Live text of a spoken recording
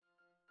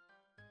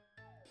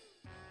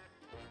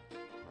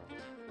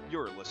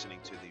You're listening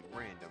to the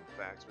Random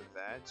Facts with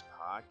Ads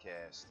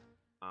podcast.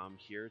 I'm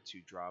here to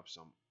drop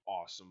some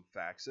awesome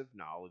facts of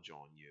knowledge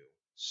on you.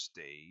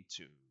 Stay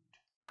tuned.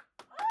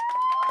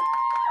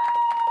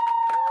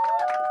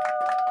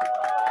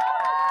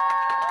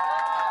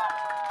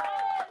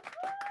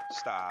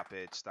 Stop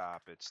it.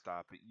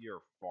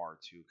 You're far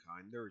too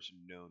kind. There's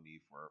no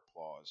need for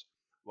applause.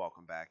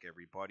 Welcome back,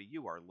 everybody.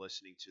 You are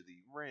listening to the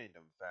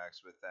Random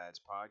Facts with Ads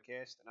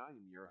podcast, and I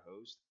am your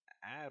host,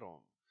 Adam.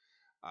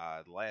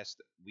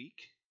 Last week,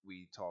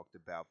 we talked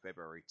about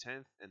February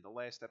 10th, and the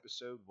last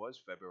episode was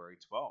February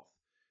 12th.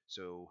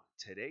 So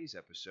today's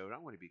episode,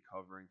 I'm going to be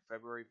covering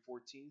February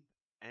 14th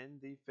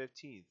and the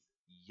 15th.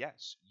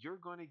 Yes, you're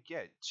going to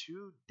get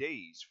 2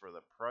 days for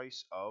the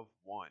price of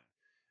one.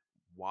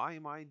 Why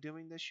am I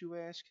doing this, you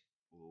ask?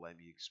 Let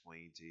me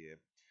explain to you.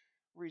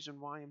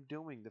 Reason why I'm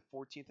doing the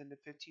 14th and the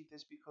 15th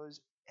is because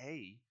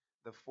A,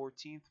 the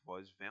 14th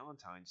was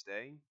Valentine's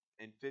Day,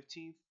 and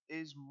 15th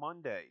is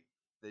Monday,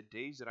 the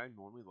days that I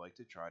normally like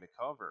to try to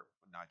cover.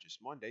 Not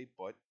just Monday,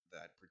 but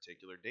that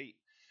particular date.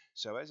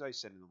 So, as I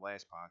said in the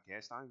last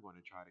podcast, I'm going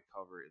to try to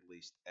cover at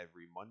least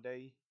every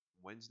Monday,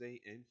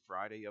 Wednesday, and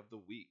Friday of the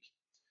week.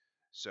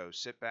 So,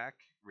 sit back,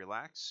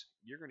 relax.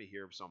 You're going to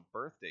hear some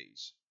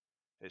birthdays,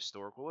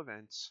 historical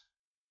events,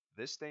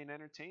 this day in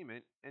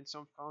entertainment, and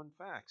some fun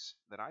facts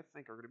that I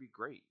think are going to be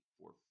great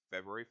for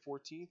February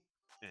 14th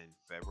and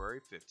February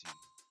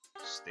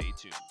 15th. Stay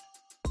tuned.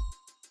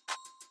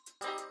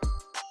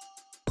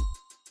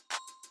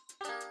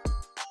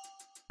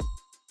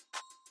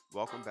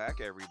 Welcome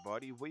back,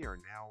 everybody. We are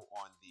now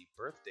on the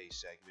birthday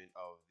segment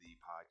of the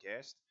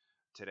podcast.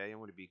 Today I'm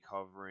going to be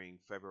covering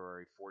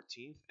February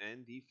 14th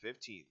and the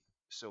 15th.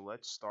 So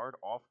let's start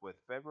off with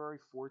February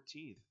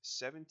 14th,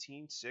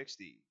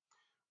 1760.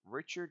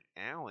 Richard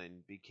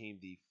Allen became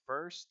the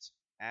first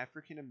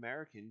African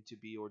American to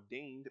be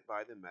ordained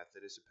by the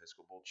Methodist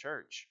Episcopal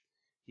Church.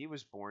 He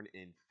was born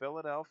in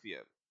Philadelphia.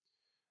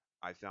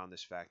 I found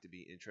this fact to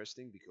be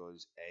interesting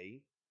because A,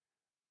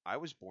 I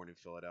was born in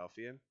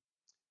Philadelphia,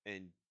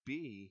 and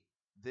B,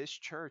 this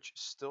church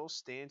still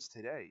stands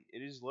today.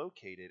 It is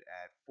located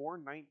at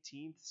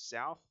 419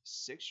 South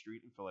 6th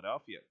Street in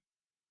Philadelphia.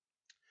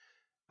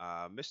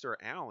 Mr.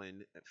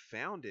 Allen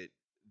founded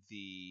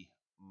the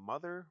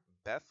Mother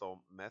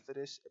Bethel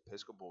Methodist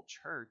Episcopal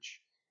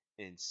Church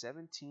in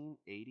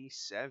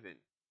 1787.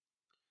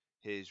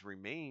 His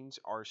remains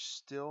are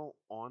still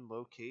on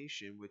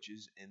location, which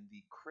is in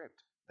the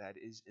crypt that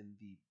is in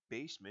the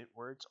basement,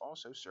 where it's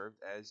also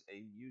served as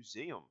a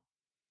museum.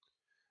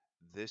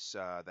 This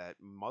that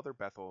Mother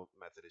Bethel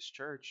Methodist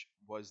Church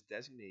was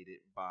designated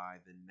by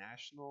the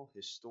National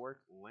Historic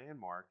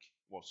Landmark.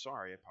 Well,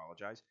 sorry, I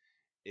apologize.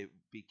 It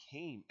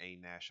became a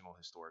National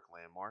Historic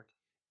Landmark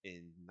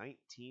in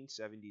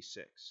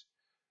 1976.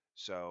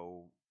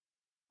 So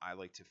I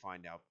like to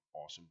find out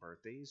awesome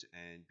birthdays,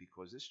 and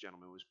because this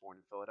gentleman was born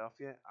in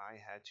Philadelphia, I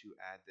had to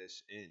add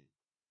this in.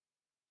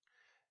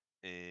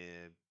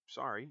 And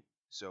sorry,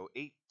 so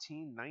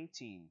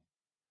 1819,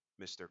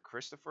 Mr.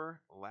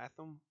 Christopher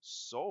Latham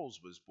Souls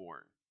was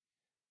born.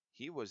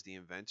 He was the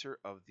inventor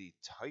of the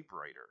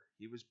typewriter.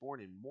 He was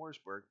born in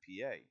Mooresburg,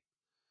 PA.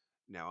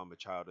 Now, I'm a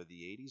child of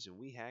the 80s, and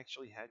we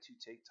actually had to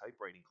take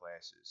typewriting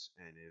classes.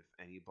 And if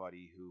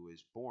anybody who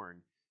is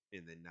born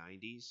in the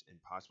 90s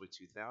and possibly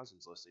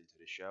 2000s listening to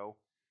the show,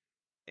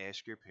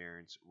 ask your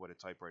parents what a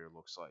typewriter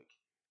looks like.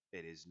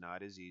 It is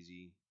not as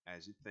easy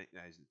as it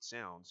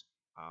sounds.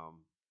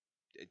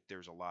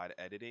 There's a lot of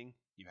editing.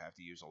 You have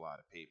to use a lot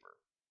of paper.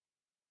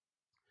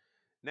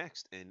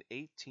 Next, in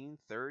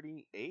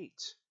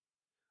 1838,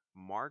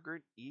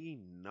 Margaret E.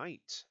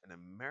 Knight, an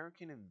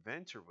American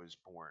inventor, was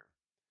born.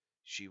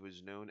 She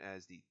was known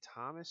as the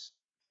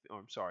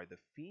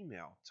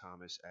female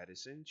Thomas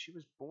Edison. She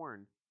was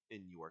born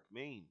in York,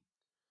 Maine.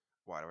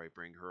 Why do I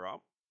bring her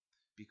up?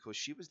 Because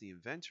she was the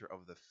inventor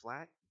of the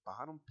flat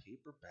bottom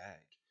paper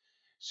bag.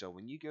 So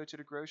when you go to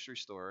the grocery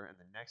store and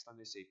the next time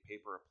they say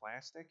paper or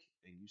plastic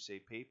and you say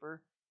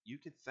paper, you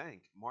can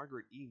thank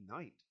Margaret E.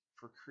 Knight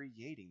for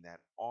creating that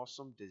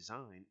awesome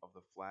design of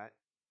the flat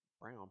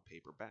brown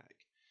paper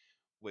bag,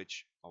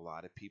 which a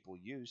lot of people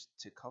used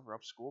to cover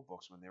up school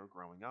books when they were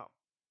growing up.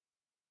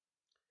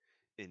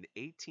 In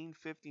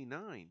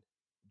 1859,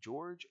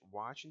 George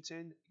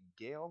Washington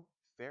Gale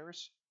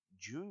Ferris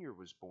Jr.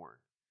 was born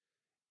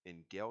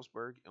in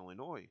Galesburg,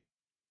 Illinois.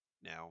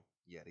 Now,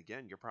 yet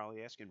again, you're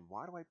probably asking,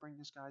 why do I bring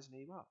this guy's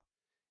name up?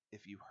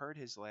 If you heard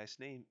his last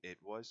name, it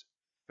was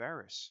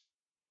Ferris.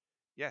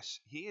 Yes,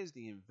 he is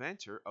the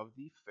inventor of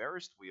the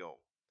Ferris wheel.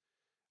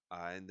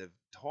 And the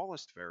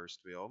tallest Ferris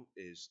wheel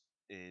is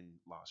in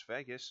Las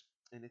Vegas,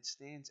 and it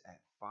stands at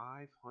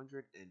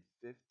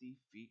 550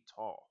 feet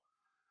tall.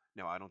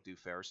 Now, I don't do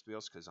Ferris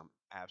wheels because I'm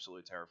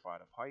absolutely terrified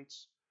of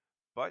heights,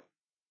 but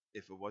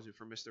if it wasn't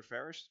for Mr.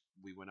 Ferris,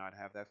 we would not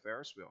have that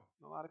Ferris wheel.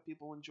 A lot of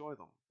people enjoy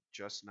them,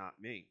 just not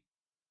me.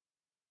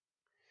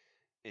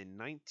 In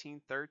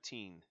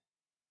 1913,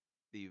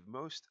 the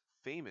most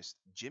famous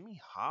Jimmy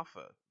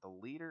Hoffa, the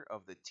leader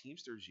of the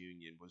Teamsters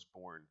Union, was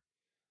born.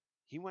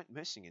 He went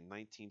missing in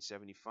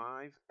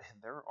 1975,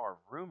 and there are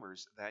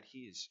rumors that he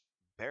is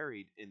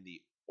buried in the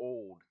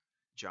old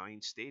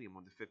Giant Stadium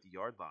on the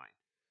 50-yard line.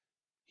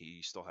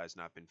 He still has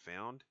not been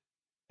found,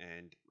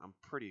 and I'm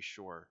pretty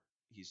sure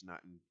he's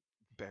not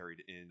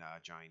buried in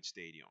Giant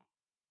Stadium.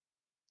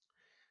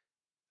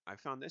 I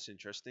found this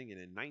interesting, and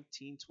in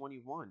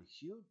 1921,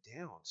 Hugh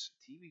Downs,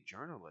 TV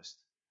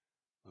journalist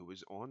who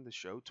was on the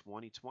show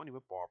 2020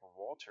 with Barbara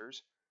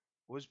Walters,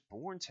 was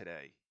born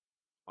today,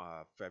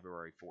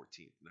 February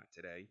 14th. Not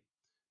today,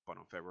 but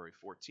on February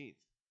 14th.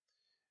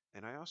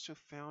 And I also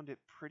found it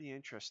pretty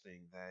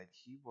interesting that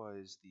he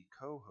was the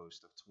co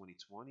host of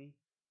 2020,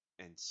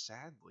 and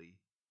sadly,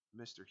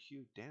 Mr.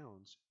 Hugh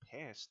Downs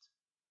passed,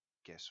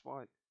 guess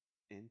what,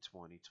 in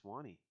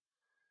 2020.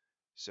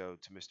 So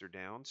to Mr.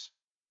 Downs,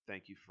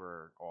 thank you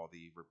for all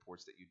the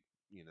reports that you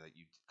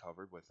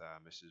covered with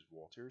Mrs.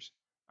 Walters.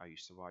 I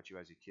used to watch you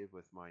as a kid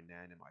with my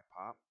nan and my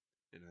pop,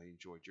 and I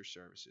enjoyed your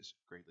services.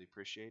 Greatly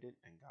appreciate it,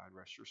 and God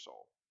rest your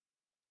soul.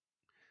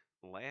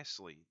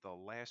 Lastly, the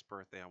last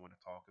birthday I want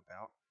to talk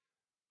about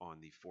on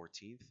the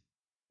 14th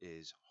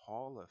is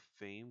Hall of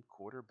Fame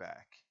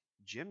quarterback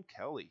Jim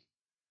Kelly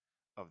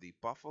of the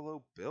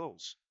Buffalo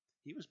Bills.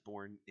 He was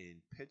born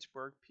in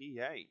Pittsburgh,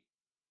 PA.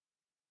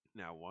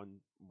 Now,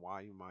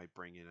 why am I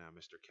bringing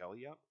Mr.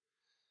 Kelly up?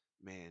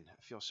 Man,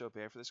 I feel so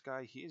bad for this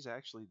guy. He is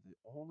actually the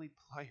only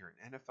player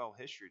in NFL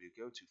history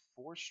to go to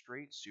four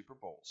straight Super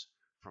Bowls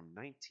from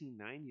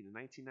 1990 to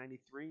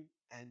 1993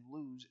 and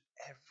lose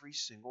every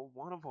single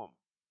one of them.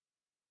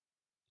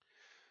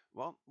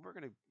 Well, we're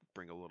going to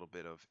bring a little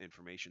bit of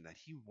information that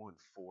he won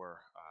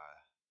four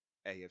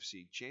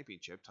AFC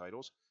championship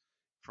titles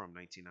from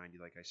 1990,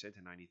 like I said,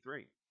 to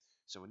 93.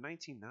 So in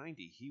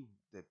 1990,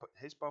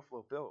 his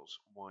Buffalo Bills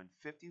won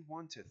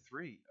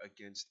 51-3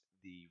 against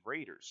the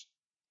Raiders,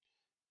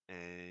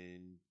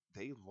 and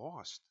they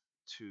lost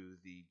to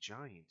the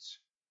Giants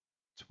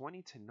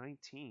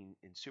 20-19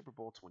 in Super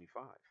Bowl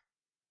 25.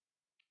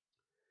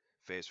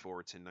 Fast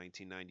forward to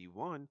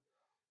 1991,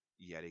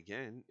 yet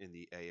again in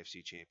the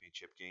AFC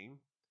Championship game,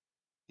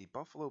 the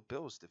Buffalo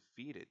Bills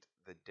defeated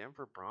the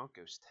Denver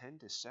Broncos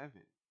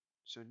 10-7.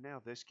 So now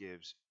this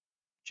gives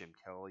Jim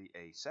Kelly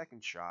a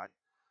second shot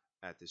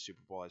at the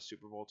Super Bowl as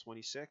Super Bowl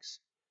 26,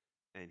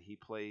 and he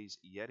plays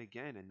yet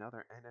again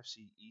another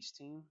NFC East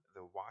team,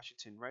 the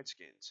Washington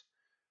Redskins.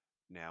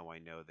 Now I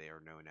know they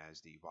are known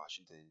as the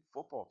Washington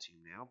football team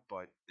now,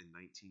 but in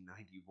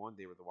 1991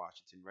 they were the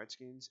Washington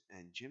Redskins,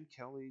 and Jim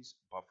Kelly's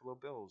Buffalo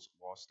Bills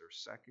lost their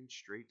second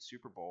straight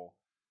Super Bowl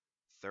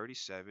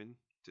 37-24.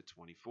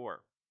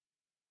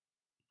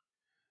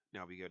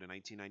 Now we go to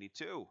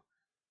 1992.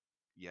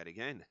 Yet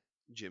again,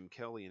 Jim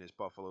Kelly and his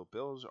Buffalo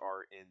Bills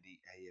are in the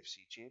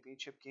AFC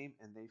Championship game,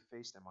 and they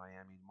face the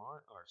Miami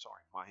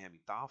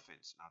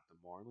Dolphins, not the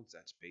Marlins.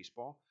 That's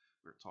baseball.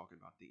 We're talking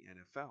about the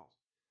NFL.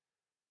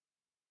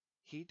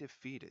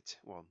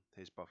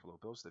 His Buffalo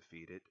Bills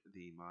defeated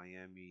the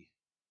Miami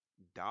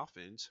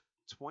Dolphins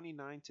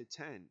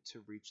 29-10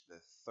 to reach the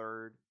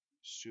third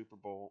Super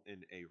Bowl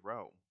in a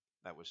row.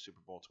 That was Super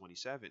Bowl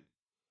 27.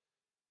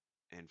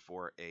 And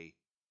for a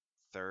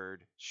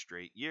third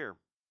straight year,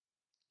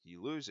 he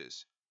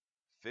loses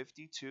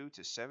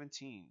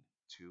 52-17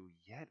 to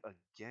yet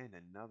again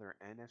another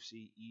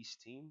NFC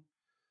East team,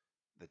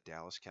 the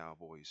Dallas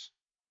Cowboys.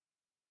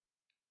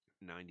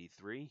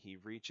 93, he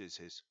reaches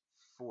his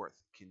fourth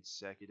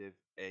consecutive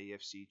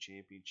AFC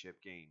Championship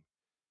game,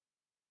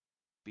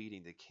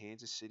 beating the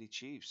Kansas City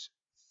Chiefs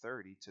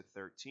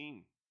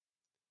 30-13.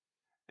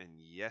 And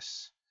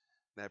yes,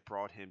 that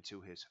brought him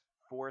to his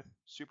fourth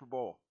Super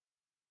Bowl,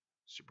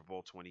 Super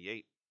Bowl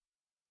 28,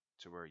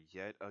 to where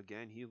yet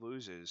again he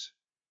loses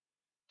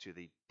to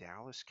the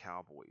Dallas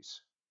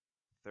Cowboys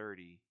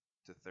 30-13.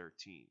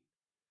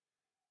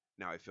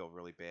 Now I feel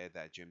really bad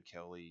that Jim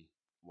Kelly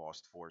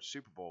lost four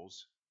Super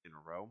Bowls in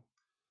a row,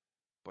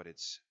 but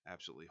it's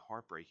absolutely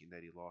heartbreaking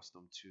that he lost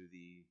them to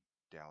the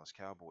Dallas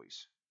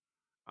Cowboys.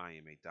 I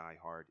am a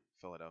die-hard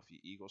Philadelphia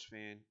Eagles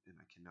fan, and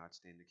I cannot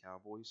stand the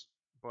Cowboys,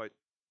 but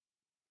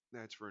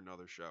that's for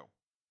another show.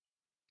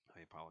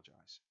 I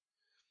apologize.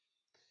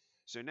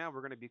 So now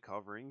we're going to be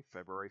covering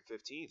February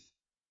 15th.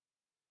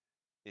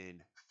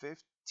 In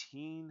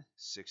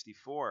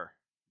 1564,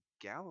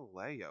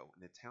 Galileo,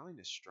 an Italian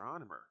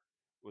astronomer,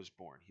 was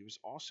born. He was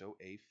also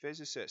a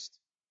physicist.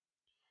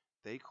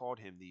 They called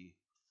him the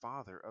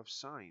father of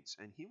science,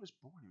 and he was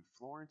born in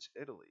Florence,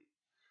 Italy.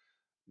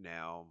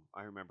 Now,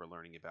 I remember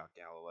learning about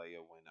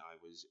Galileo when I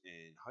was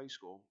in high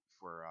school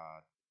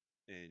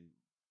in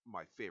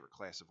my favorite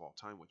class of all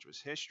time, which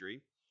was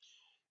history.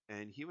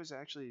 And he was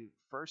actually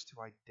first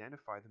to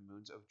identify the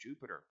moons of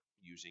Jupiter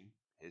using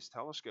his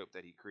telescope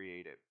that he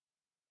created.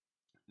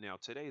 Now,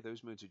 today,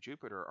 those moons of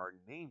Jupiter are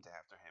named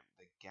after him,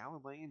 the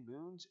Galilean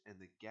moons and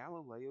the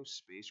Galileo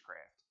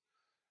spacecraft.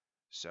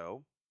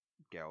 So,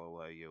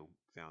 Galileo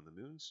found the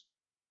moons.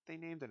 They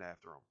named it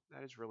after him.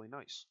 That is really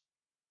nice.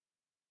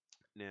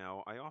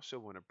 Now, I also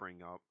want to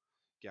bring up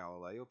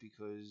Galileo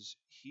because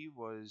he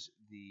was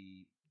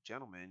the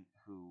gentleman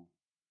who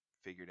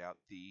figured out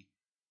the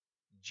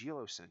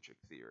geocentric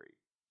theory.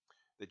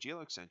 The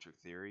geocentric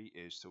theory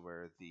is to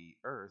where the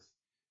Earth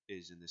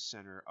is in the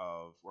center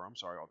of, or I'm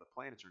sorry, all the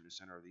planets are in the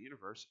center of the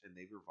universe and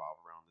they revolve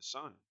around the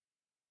sun.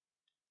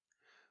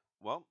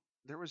 Well,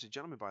 there was a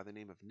gentleman by the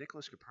name of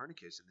Nicholas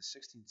Copernicus in the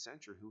 16th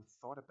century who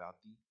thought about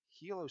the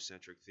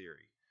heliocentric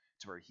theory,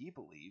 to where he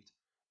believed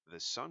the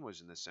sun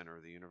was in the center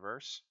of the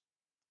universe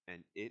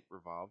and it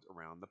revolved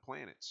around the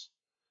planets.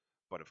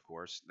 But of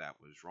course, that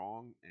was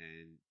wrong,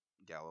 and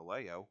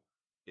Galileo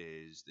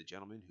is the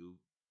gentleman who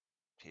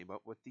came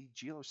up with the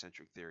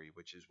geocentric theory,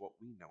 which is what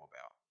we know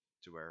about,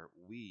 to where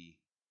we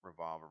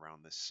revolve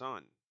around the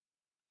sun.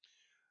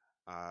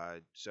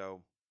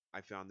 So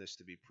I found this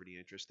to be pretty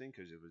interesting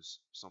because it was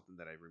something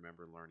that I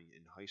remember learning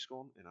in high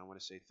school, and I want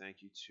to say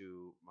thank you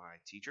to my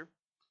teacher,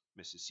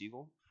 Mrs.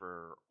 Siegel,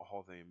 for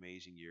all the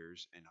amazing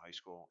years in high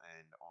school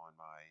and on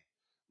my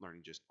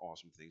learning just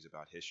awesome things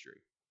about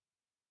history.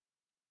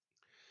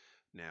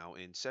 Now,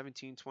 in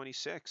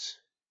 1726,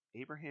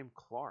 Abraham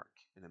Clark,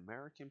 an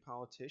American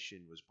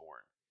politician, was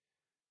born.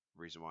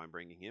 The reason why I'm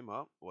bringing him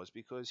up was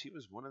because he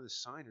was one of the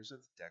signers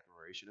of the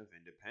Declaration of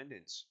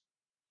Independence.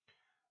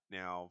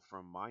 Now,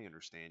 from my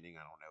understanding,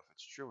 I don't know if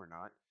it's true or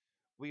not,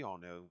 we all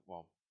know,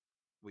 well,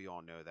 we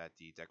all know that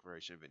the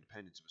Declaration of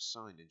Independence was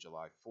signed in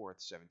July 4th,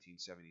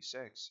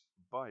 1776.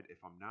 But if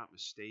I'm not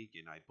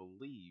mistaken, I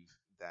believe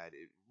that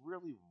it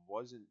really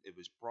wasn't, it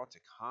was brought to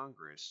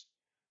Congress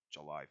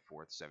July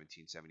 4th,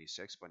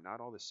 1776, but not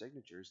all the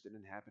signatures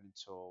didn't happen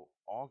until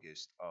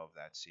August of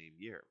that same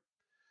year.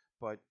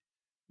 But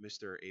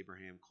Mr.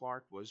 Abraham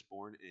Clark was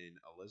born in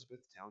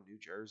Elizabethtown, New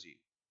Jersey.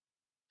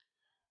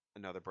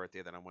 Another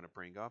birthday that I want to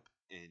bring up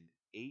in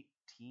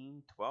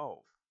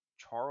 1812,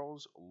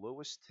 Charles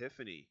Louis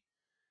Tiffany.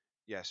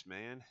 Yes,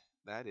 man,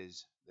 that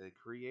is the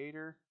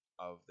creator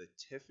of the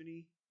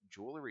Tiffany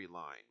jewelry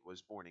line,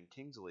 was born in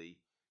Kingsley,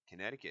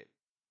 Connecticut.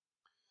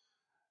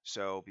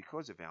 So,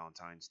 because of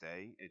Valentine's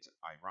Day, it's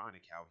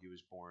ironic how he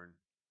was born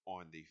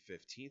on the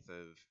 15th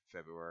of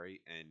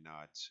February and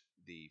not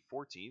the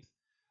 14th,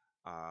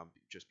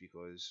 just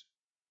because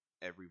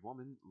every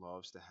woman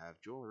loves to have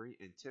jewelry,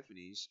 and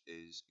Tiffany's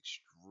is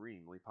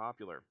extremely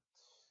popular.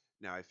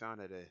 Now, I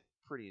found out a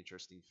pretty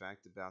interesting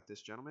fact about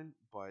this gentleman,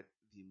 but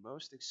the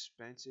most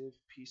expensive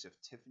piece of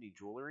Tiffany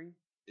jewelry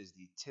is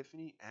the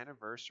Tiffany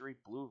Anniversary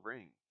Blue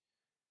Ring.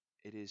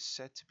 It is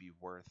said to be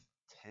worth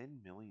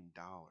 $10 million.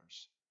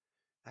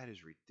 That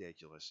is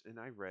ridiculous. And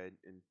I read,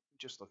 and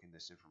just looking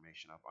this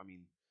information up, I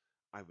mean,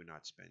 I would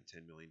not spend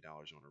 $10 million on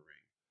a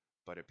ring.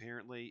 But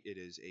apparently, it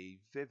is a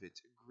vivid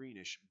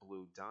greenish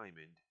blue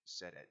diamond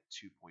set at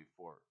 2.5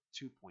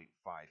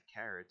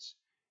 carats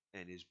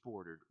and is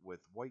bordered with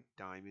white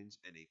diamonds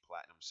and a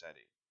platinum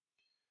setting.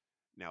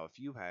 Now, if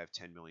you have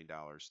 $10 million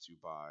to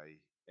buy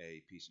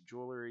a piece of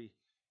jewelry,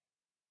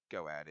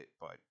 go at it,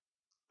 but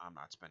I'm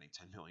not spending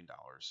 $10 million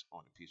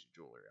on a piece of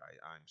jewelry.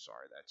 I'm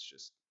sorry, that's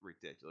just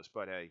ridiculous.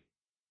 But hey,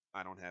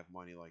 I don't have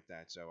money like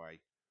that, so I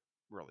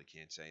really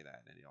can't say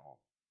that at all.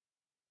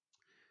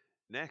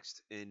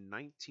 Next, in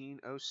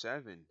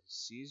 1907,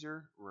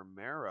 Cesar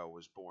Romero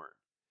was born.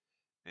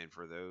 And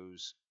for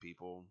those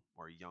people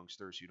or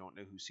youngsters who don't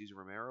know who Cesar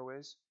Romero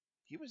is,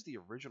 he was the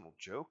original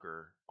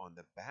Joker on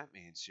the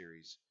Batman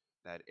series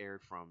that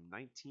aired from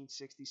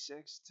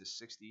 1966 to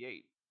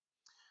 68.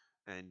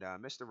 And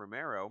Mr.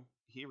 Romero,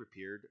 I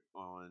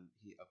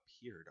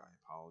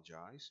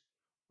apologize,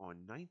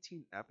 on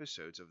 19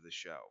 episodes of the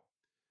show.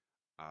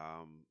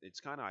 It's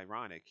kind of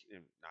ironic,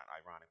 and not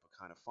ironic, but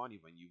kind of funny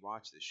when you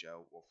watch the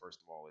show. Well,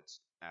 first of all, it's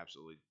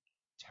absolutely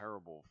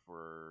terrible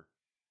for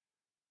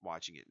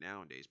watching it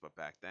nowadays, but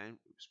back then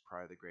it was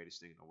probably the greatest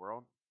thing in the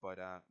world. But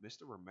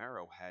Mr.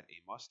 Romero had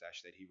a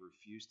mustache that he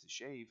refused to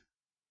shave.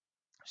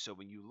 So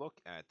when you look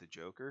at the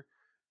Joker,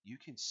 you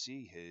can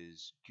see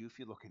his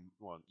goofy looking,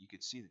 well, you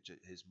could see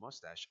his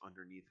mustache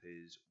underneath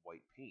his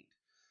white paint.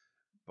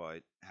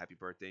 But happy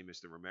birthday,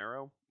 Mr.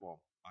 Romero.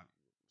 Well,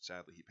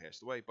 sadly, he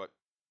passed away, but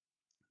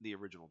the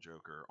original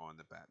Joker on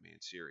the Batman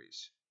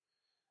series.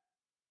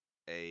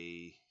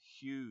 A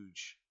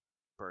huge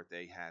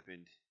birthday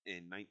happened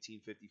in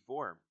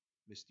 1954.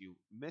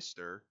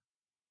 Mr.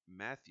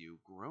 Matthew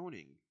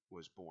Groening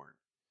was born.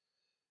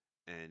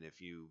 And if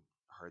you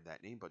heard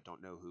that name but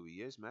don't know who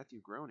he is,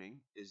 Matthew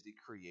Groening is the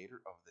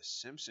creator of The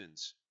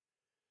Simpsons.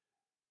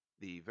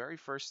 The very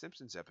first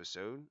Simpsons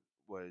episode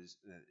was,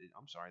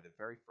 I'm sorry, the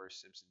very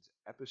first Simpsons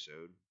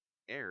episode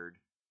aired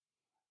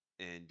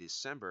in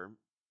December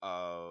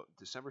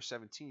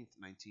 17th,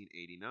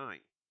 1989.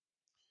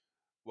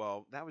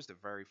 Well, that was the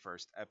very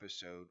first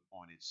episode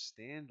on its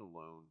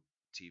standalone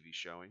TV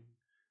showing.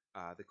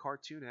 The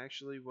cartoon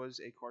actually was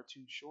a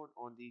cartoon short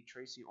on the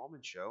Tracy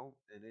Ullman Show,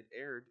 and it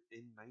aired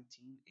in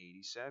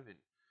 1987.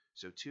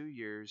 So 2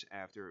 years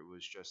after it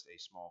was just a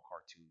small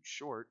cartoon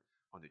short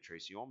on the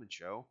Tracy Ullman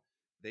Show,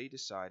 they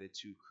decided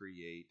to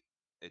create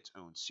its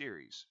own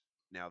series.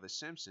 Now, The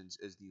Simpsons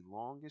is the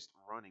longest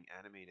running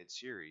animated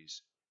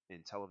series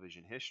in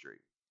television history.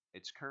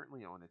 It's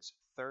currently on its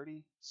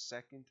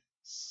 32nd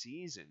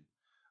season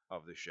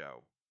of the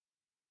show.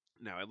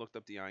 Now, I looked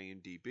up the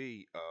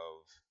IMDb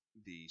of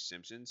The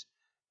Simpsons,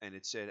 And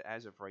it said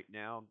as of right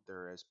now,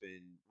 there has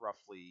been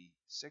roughly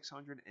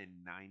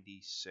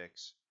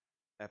 696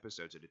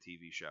 episodes of the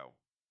TV show.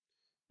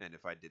 And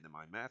if I did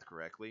my math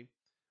correctly,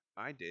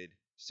 I did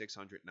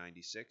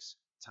 696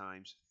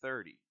 times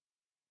 30.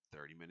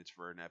 30 minutes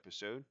for an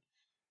episode,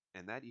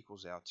 and that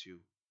equals out to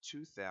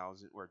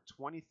 2,000 or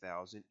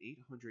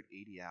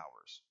 20,880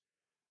 hours.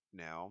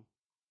 Now,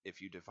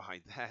 if you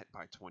divide that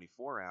by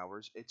 24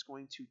 hours, it's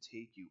going to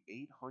take you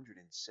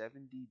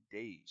 870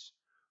 days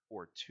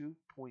or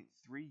 2.3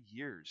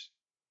 years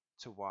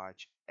to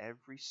watch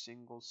every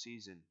single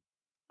season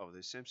of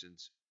The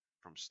Simpsons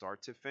from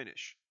start to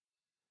finish.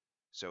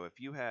 So if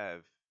you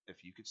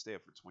could stay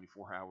up for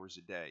 24 hours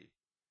a day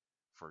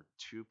for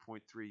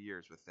 2.3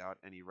 years without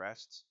any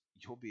rests,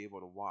 you'll be able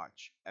to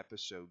watch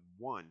episode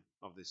 1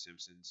 of The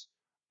Simpsons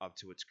up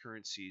to its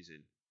current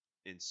season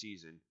in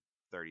season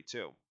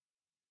 32.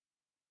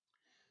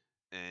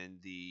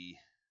 And the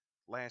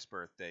last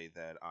birthday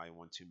that I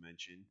want to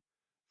mention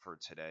for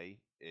today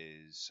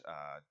is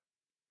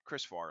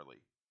Chris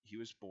Farley. He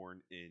was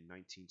born in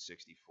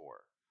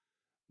 1964.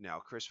 Now,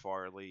 Chris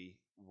Farley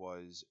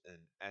was an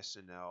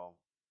SNL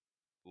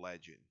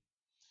legend.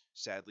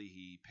 Sadly,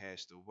 he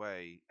passed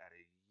away at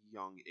a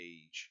young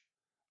age.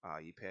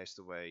 He passed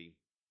away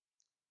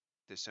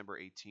December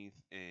 18th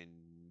in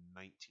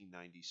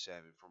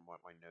 1997, from what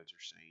my notes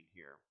are saying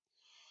here.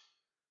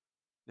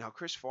 Now,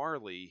 Chris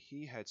Farley,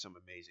 he had some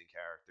amazing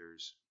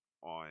characters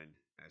on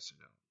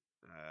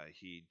SNL.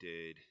 He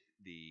did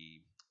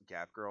the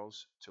Gap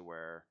Girls, to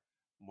where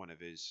one of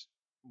his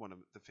one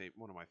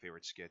of my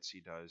favorite skits he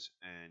does,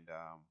 and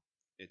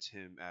it's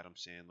him, Adam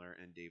Sandler,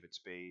 and David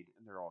Spade,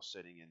 and they're all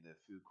sitting in the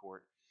food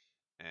court,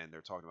 and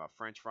they're talking about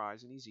French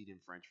fries, and he's eating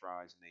French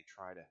fries, and they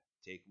try to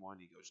take one.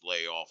 He goes,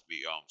 "Lay off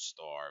me, I'm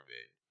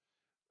starving."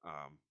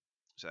 Um,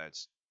 so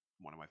that's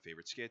one of my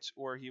favorite skits.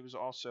 Or he was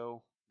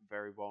also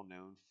very well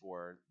known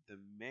for the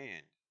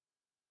man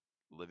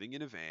living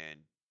in a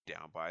van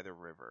down by the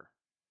river.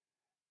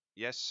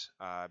 Yes,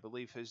 I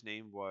believe his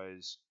name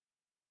was.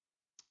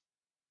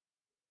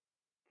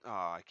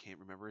 I can't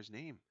remember his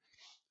name.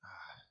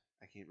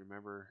 I can't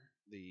remember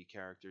the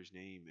character's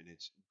name, and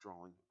it's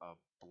drawing a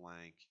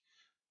blank.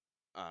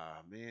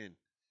 Man,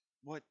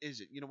 what is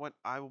it? You know what?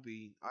 I will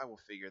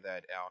figure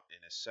that out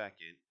in a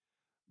second.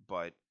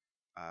 But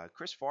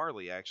Chris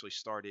Farley actually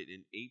started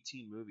in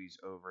 18 movies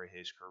over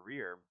his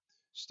career,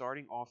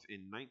 starting off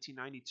in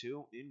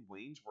 1992 in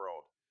Wayne's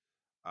World.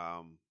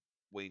 Um,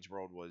 Wayne's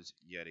World was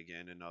yet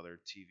again another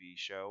TV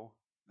show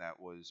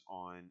that was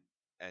on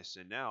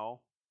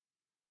SNL,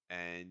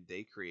 and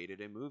they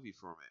created a movie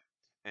from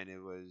it, and it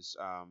was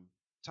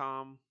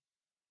Tom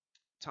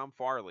Tom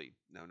Farley.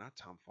 No, not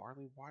Tom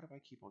Farley. Why do I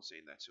keep on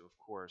saying that? So of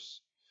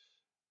course,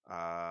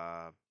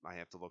 I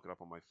have to look it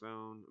up on my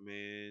phone.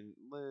 Man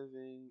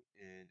living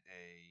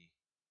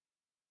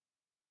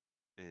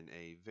in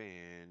a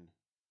van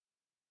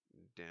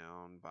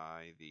down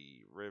by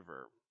the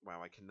river.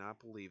 Wow, I cannot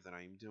believe that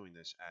I am doing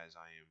this as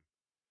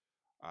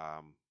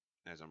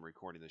I'm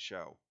recording the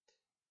show.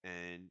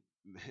 And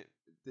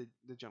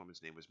the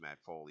gentleman's name was Matt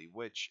Foley,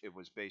 which it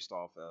was based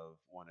off of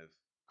one of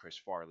Chris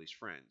Farley's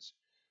friends.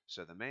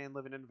 So the man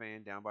living in a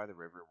van down by the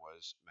river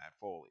was Matt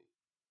Foley.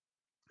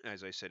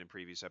 As I said in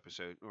previous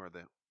episode, or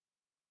the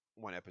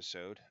one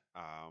episode,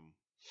 I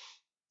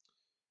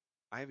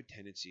have a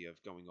tendency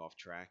of going off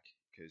track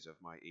because of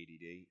my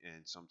ADD,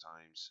 and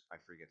sometimes I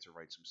forget to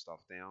write some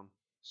stuff down.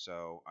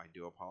 So I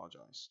do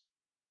apologize.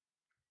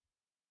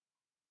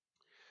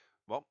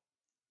 Well,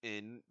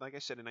 in like I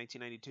said, in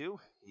 1992,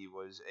 he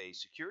was a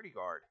security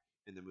guard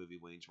in the movie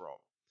Wayne's World.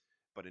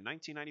 But in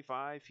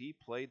 1995, he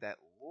played that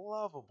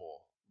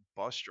lovable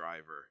bus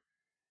driver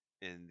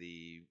in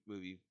the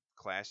movie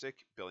classic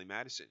Billy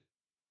Madison,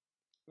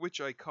 which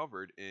I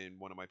covered in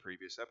one of my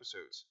previous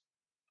episodes.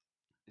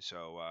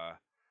 So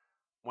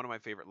one of my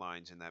favorite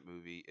lines in that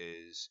movie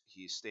is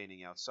he's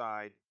standing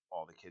outside,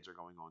 all the kids are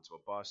going onto a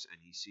bus, and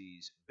he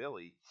sees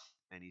Billy,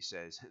 and he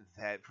says,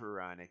 "That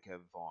Veronica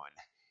Vaughn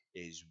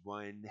is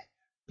one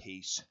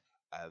piece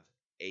of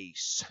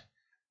ace.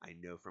 I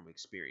know from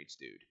experience,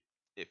 dude,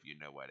 if you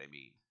know what I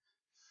mean."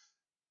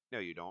 No,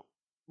 you don't.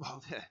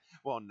 Well,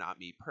 well, not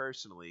me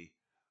personally,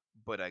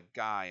 but a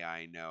guy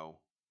I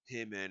know,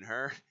 him and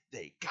her,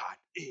 they got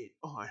it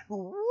on.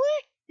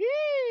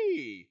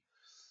 Whee!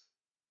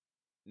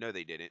 No,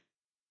 they didn't.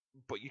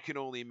 But you can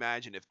only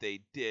imagine if they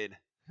did.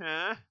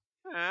 Huh?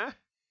 Huh?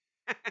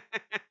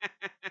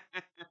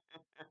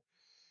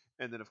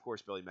 And then, of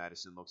course, Billy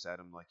Madison looks at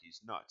him like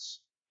he's nuts.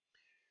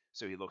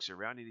 So he looks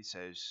around and he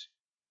says,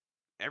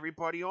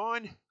 "Everybody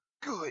on?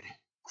 Good.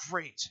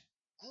 Great.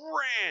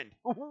 Grand.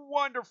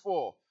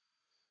 Wonderful.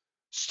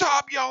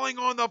 Stop yelling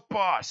on the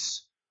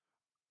bus."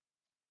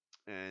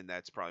 And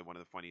that's probably one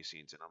of the funniest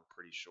scenes, and I'm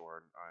pretty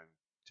sure I'm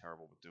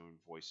terrible with doing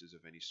voices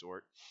of any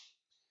sort.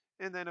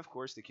 And then, of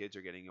course, the kids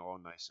are getting all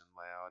nice and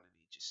loud, and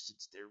he just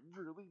sits there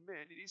really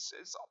mad, and he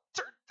says, "I'll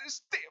turn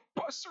this damn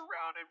bus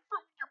around and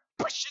ruin your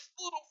precious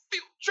little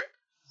field trip."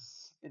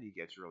 And he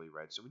gets really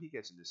red. So when he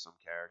gets into some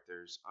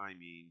characters, I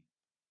mean,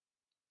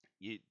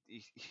 he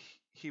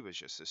he was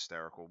just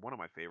hysterical. One of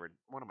my favorite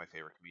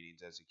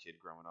comedians as a kid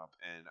growing up.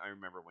 And I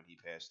remember when he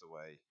passed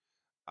away,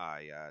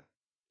 I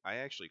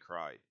actually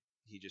cried.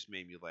 He just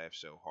made me laugh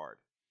so hard.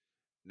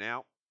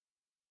 Now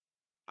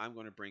I'm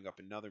going to bring up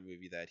another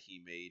movie that he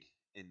made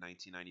in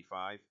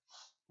 1995,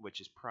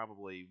 which is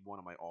probably one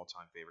of my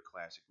all-time favorite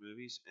classic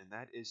movies, and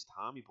that is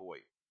Tommy Boy.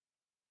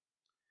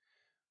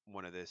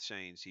 One of the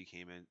sayings he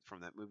came in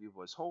from that movie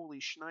was "Holy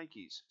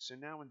shnikes!" So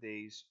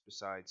nowadays,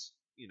 besides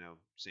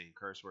saying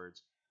curse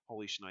words,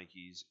 "Holy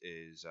shnikes"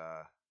 is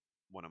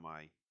one of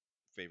my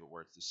favorite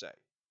words to say.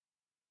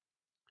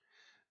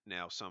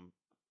 Now, some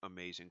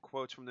amazing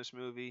quotes from this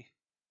movie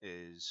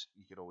is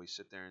you could always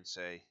sit there and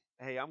say,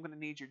 "Hey, I'm gonna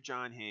need your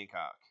John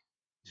Hancock."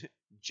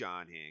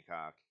 John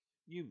Hancock.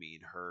 You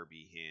mean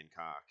Herbie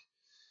Hancock.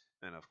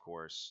 And of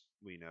course,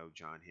 we know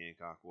John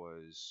Hancock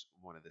was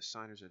one of the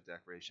signers of the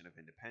Declaration of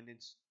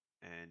Independence,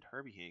 and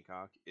Herbie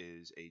Hancock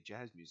is a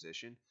jazz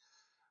musician.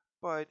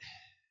 But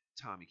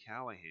Tommy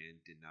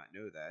Callahan did not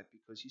know that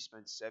because he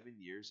spent 7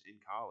 years in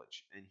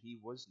college and he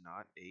was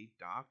not a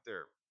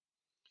doctor.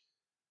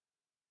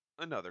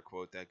 Another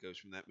quote that goes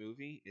from that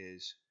movie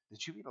is,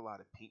 "Did you eat a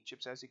lot of paint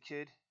chips as a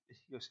kid?" And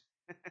he goes,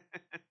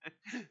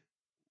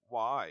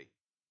 "Why?"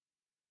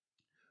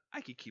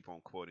 I could keep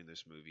on quoting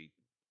this movie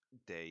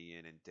day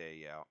in and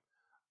day out.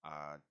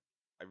 Uh,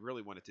 I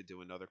really wanted to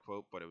do another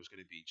quote, but it was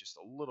going to be just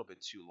a little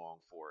bit too long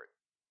for it.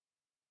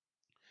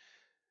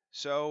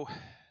 So,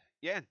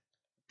 yeah,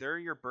 they're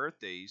your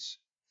birthdays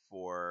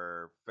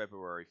for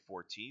February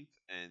 14th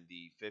and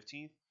the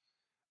 15th.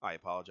 I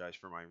apologize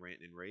for my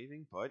rant and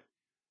raving, but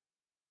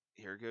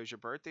here goes your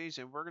birthdays,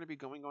 and we're going to be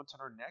going on to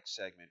our next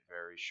segment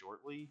very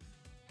shortly,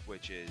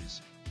 which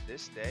is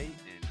This Day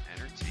in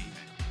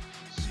Entertainment.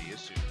 See you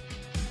soon.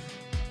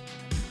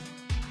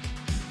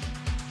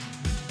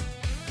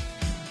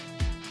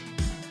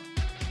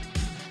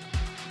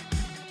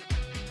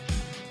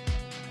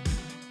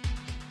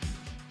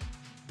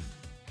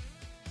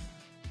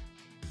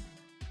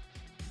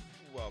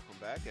 Welcome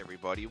back,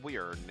 everybody. We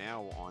are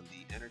now on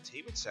the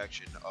entertainment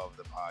section of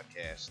the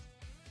podcast,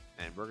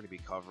 and we're going to be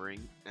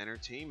covering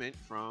entertainment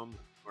from,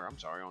 or I'm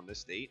sorry, on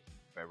this date,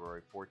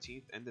 February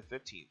 14th and the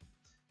 15th.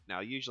 Now,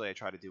 usually I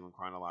try to do in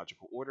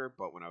chronological order,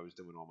 but when I was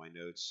doing all my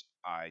notes,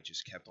 I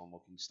just kept on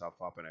looking stuff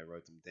up and I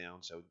wrote them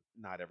down, so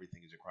not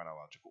everything is in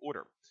chronological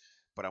order.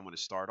 But I'm going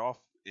to start off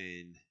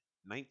in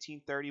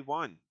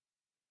 1931.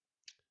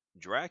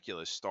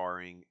 Dracula,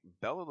 starring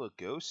Bela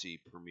Lugosi,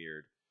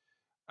 premiered.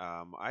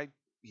 I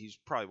He's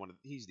probably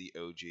he's the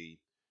OG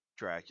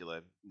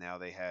Dracula. Now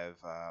they have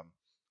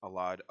a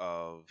lot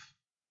of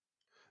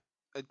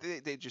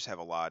they just have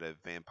a lot of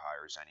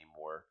vampires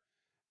anymore,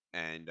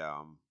 and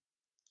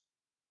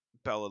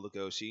Bela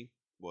Lugosi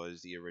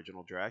was the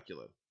original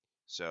Dracula.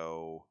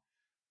 So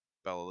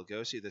Bela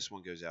Lugosi, this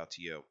one goes out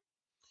to you.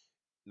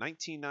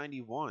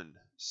 1991,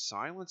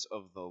 Silence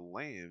of the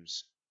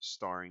Lambs,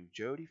 starring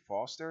Jodie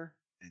Foster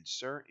and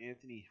Sir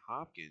Anthony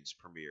Hopkins,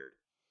 premiered.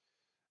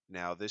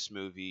 Now, this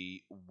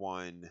movie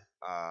won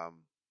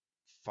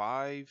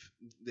five.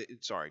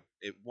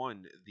 It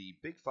won the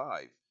Big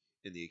Five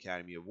in the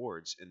Academy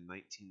Awards in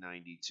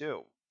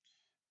 1992.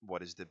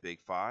 What is the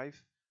Big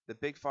Five? The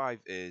Big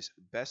Five is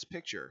Best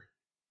Picture,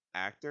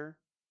 Actor,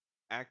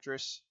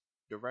 Actress,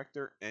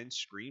 Director, and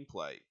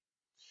Screenplay.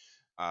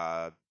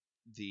 Uh,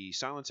 the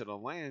Silence of the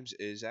Lambs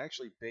is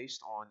actually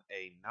based on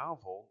a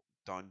novel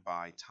done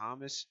by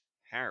Thomas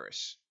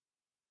Harris.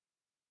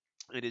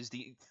 It is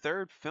the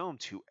third film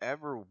to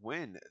ever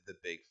win the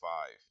Big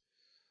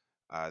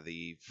Five.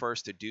 The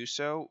first to do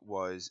so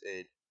was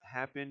It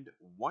Happened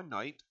One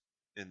Night,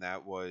 and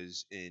that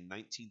was in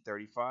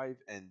 1935.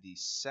 And the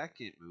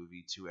second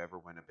movie to ever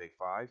win a Big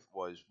Five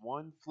was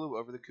One Flew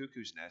Over the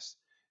Cuckoo's Nest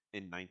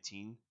in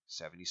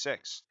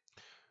 1976.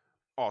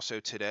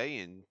 Also, today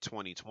in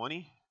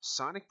 2020,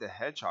 Sonic the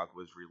Hedgehog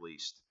was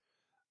released.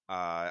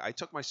 I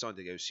took my son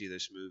to go see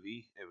this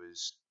movie. It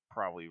was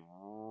probably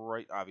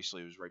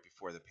obviously, it was right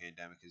before the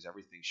pandemic because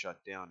everything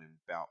shut down in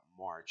about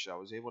March. So I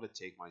was able to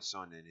take my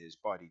son and his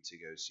buddy to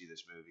go see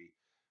this movie.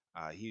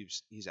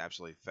 He's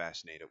absolutely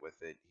fascinated with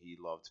it. He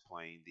loved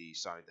playing the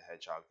Sonic the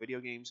Hedgehog video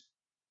games.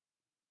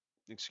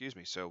 Excuse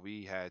me. So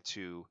we had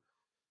to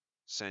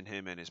send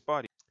him and his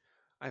buddy.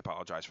 I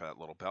apologize for that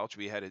little belch.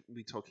 We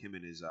took him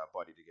and his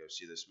buddy to go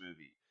see this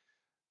movie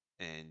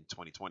in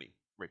 2020,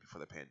 right before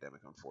the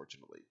pandemic,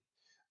 unfortunately.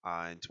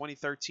 In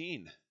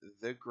 2013,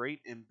 The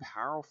Great and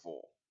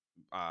Powerful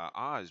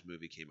Oz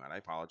movie came out. I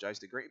apologize.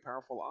 The Great and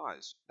Powerful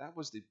Oz. That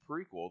was the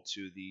prequel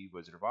to the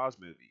Wizard of Oz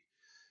movie.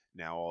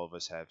 Now, all of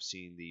us have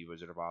seen the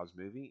Wizard of Oz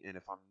movie, and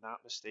if I'm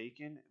not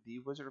mistaken, the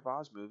Wizard of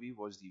Oz movie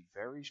was the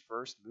very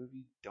first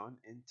movie done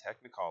in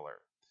Technicolor.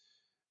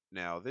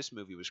 Now, this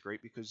movie was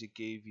great because it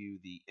gave you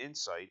the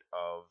insight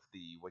of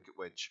the Wicked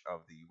Witch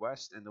of the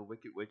West and the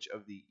Wicked Witch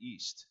of the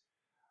East.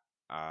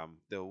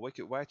 The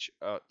Wicked Witch,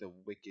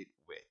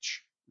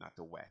 not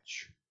the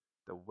Witch.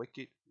 The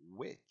Wicked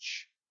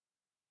Witch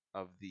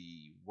of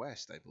the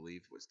West, I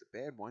believe, was the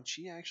bad one.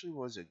 She actually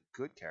was a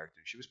good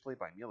character. She was played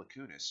by Mila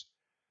Kunis.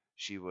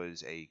 She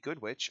was a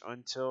good witch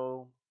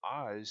until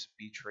Oz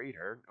betrayed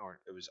her, or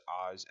it was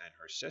Oz and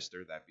her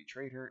sister that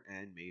betrayed her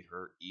and made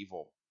her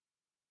evil.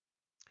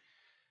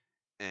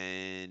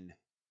 And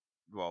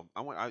well,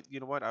 you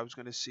know what? I was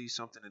going to see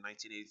something in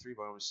 1983,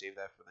 but I'm going to save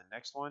that for the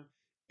next one.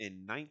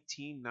 In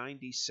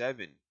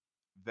 1997,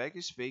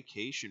 Vegas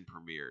Vacation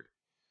premiered.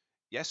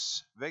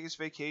 Yes, Vegas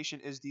Vacation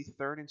is the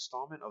third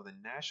installment of the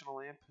National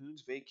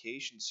Lampoon's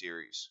Vacation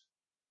series.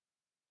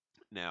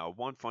 Now,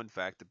 one fun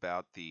fact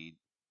about the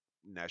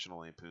National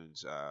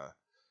Lampoon's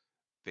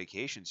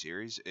Vacation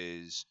series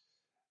is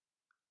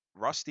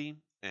Rusty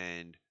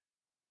and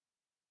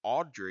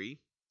Audrey,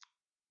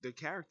 the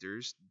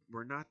characters,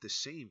 were not the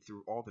same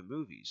through all the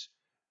movies.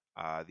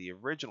 The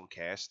original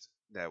cast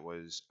that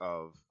was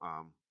of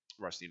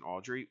Rusty and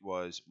Audrey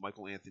was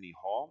Michael Anthony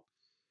Hall,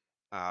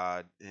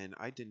 and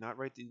I did not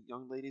write the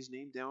young lady's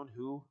name down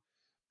who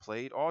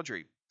played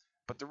Audrey.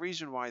 But the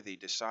reason why they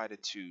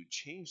decided to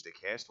change the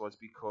cast was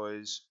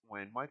because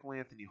when Michael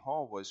Anthony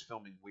Hall was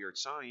filming Weird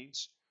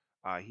Science,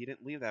 he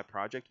didn't leave that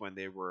project when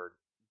they were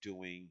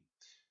doing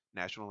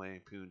National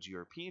Lampoon's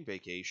European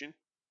Vacation.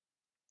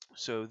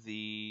 So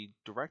the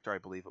director, I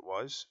believe it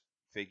was,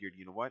 figured,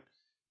 you know what,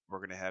 we're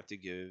going to have to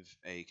give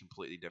a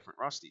completely different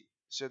Rusty.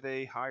 So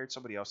they hired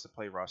somebody else to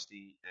play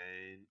Rusty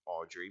and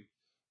Audrey,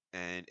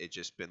 and it's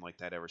just been like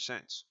that ever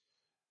since.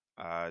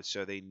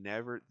 So they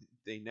never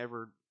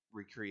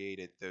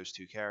recreated those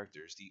two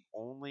characters. The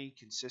only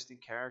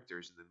consistent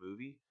characters in the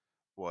movie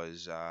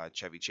was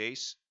Chevy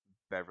Chase,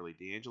 Beverly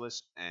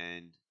DeAngelis,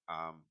 and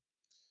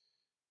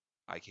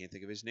I can't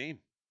think of his name.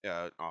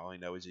 All I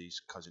know is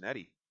he's cousin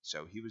Eddie.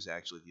 So he was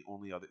actually the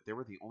only other. They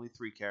were the only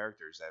three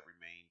characters that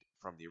remained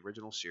from the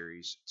original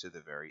series to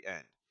the very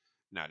end,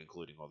 not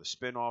including all the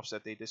spin-offs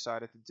that they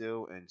decided to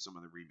do and some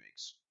of the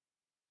remakes.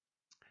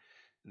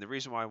 And the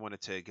reason why I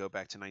wanted to go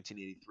back to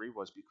 1983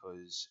 was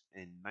because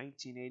in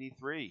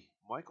 1983,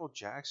 Michael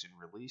Jackson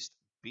released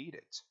 "Beat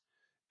It."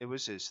 It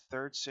was his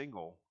third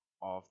single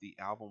off the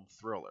album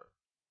Thriller.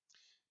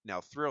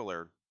 Now,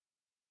 Thriller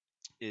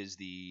is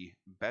the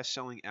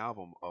best-selling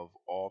album of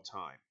all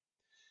time.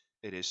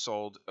 It has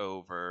sold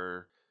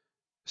over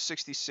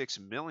 66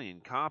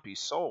 million copies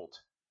sold.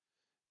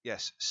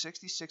 Yes,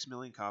 66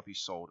 million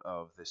copies sold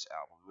of this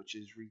album, which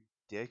is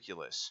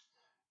ridiculous.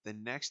 The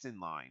next in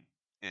line,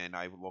 and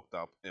I looked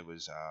up, it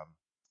was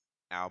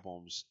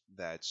albums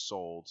that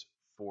sold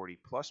 40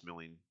 plus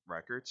million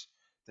records.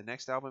 The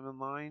next album in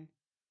line,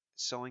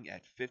 selling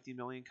at 50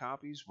 million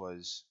copies,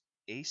 was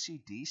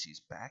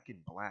AC/DC's Back in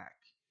Black.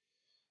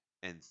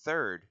 And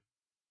third,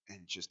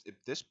 and just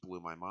this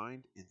blew my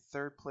mind, in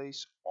third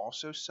place,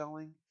 also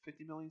selling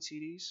 50 million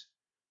CDs,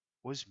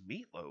 was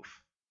Meatloaf.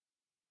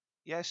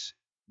 Yes,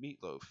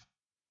 Meatloaf.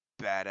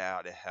 Bad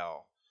Out of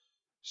Hell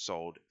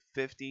sold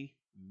 50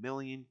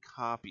 million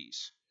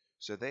copies.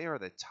 So they are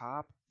the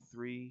top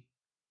three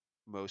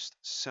most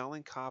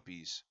selling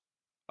copies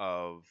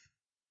of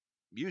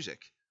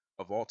music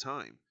of all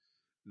time.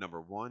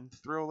 Number one,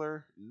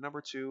 Thriller.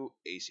 Number two,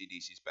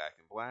 AC/DC's Back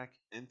in Black.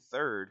 And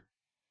third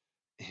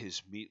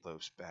is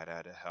Meatloaf's Bad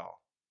Out of Hell.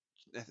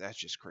 That's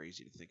just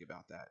crazy to think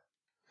about that.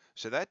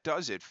 So that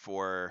does it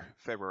for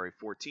February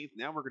 14th.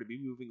 Now we're going to be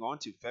moving on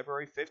to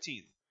February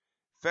 15th.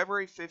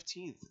 February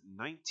 15th,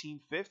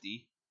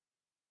 1950,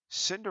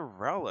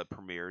 Cinderella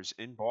premieres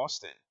in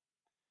Boston.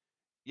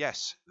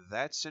 Yes,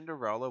 that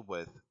Cinderella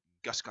with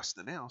Gus Gus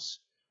the Mouse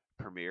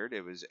premiered.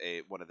 It was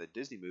one of the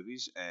Disney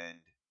movies, and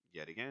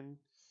yet again,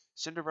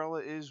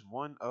 Cinderella is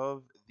one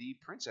of the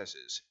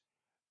princesses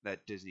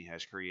that Disney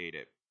has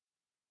created.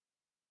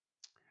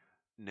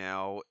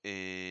 Now,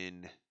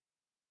 in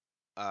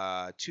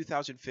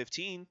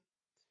 2015,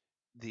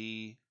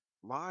 the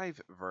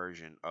live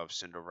version of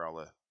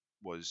Cinderella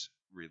was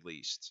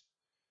released.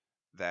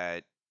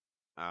 That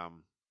I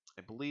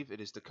believe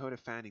it is Dakota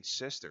Fanning's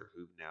sister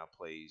who now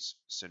plays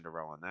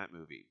Cinderella in that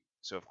movie.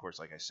 So, of course,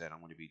 like I said, I'm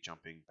going to be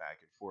jumping back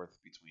and forth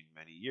between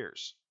many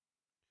years.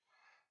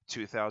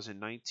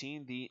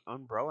 2019, The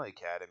Umbrella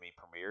Academy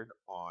premiered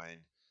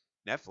on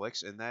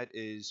Netflix, and that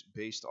is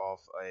based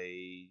off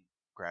a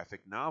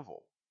graphic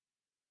novel.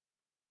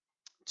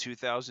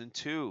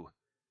 2002,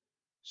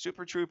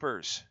 Super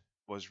Troopers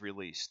was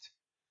released.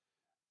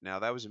 Now,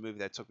 that was a movie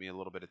that took me a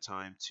little bit of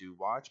time to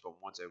watch,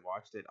 but once I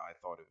watched it, I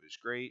thought it was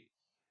great.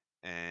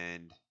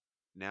 And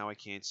now I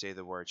can't say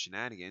the word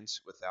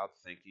shenanigans without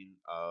thinking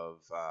of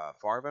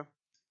Farva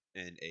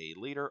and a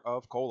leader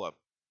of Cola.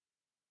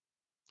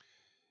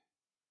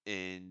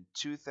 In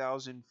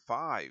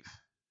 2005,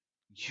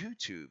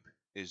 YouTube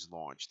is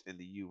launched in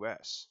the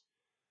US.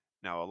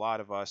 Now, a lot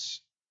of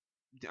us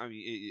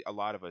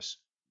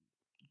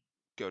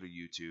go to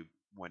YouTube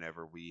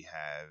whenever we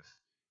have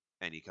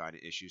any kind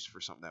of issues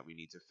for something that we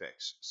need to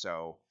fix.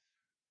 So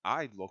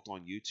I looked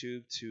on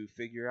YouTube to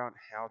figure out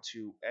how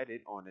to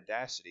edit on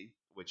Audacity,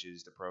 which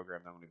is the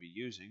program I'm going to be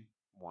using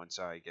once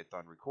I get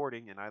done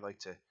recording, and I like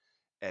to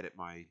edit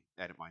my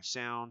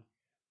sound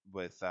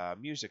with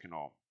music and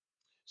all.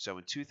 So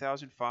in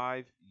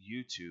 2005,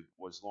 YouTube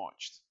was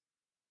launched,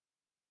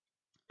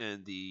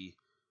 and the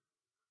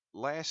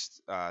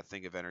Last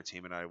thing of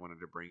entertainment I wanted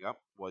to bring up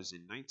was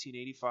in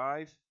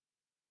 1985,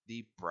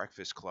 The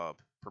Breakfast Club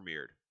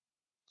premiered.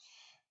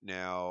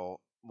 Now,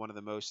 one of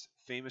the most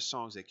famous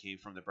songs that came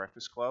from The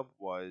Breakfast Club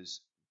was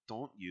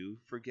Don't You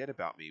Forget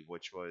About Me,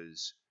 which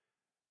was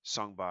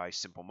sung by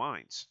Simple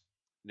Minds.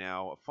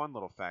 Now, a fun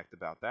little fact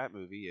about that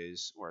movie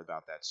is, or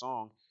about that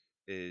song,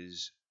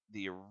 is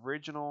the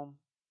original,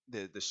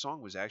 the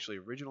song was actually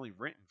originally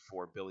written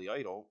for Billy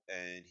Idol,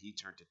 and he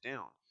turned it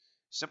down.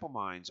 Simple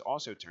Minds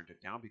also turned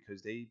it down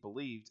because they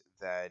believed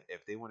that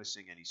if they want to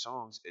sing any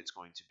songs, it's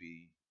going to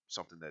be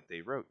something that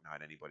they wrote,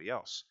 not anybody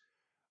else.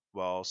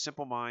 Well,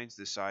 Simple Minds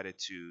decided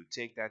to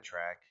take that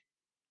track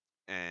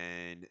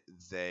and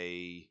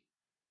they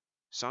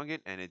sung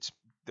it, and it's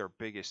their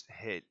biggest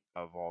hit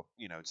of all.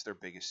 It's their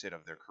biggest hit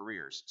of their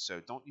careers. So,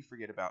 "Don't You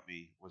Forget About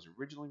Me" was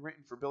originally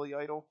written for Billy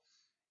Idol.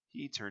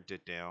 He turned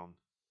it down.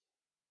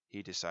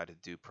 He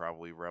decided to do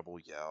probably Rebel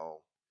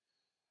Yell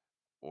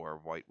or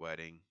White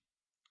Wedding.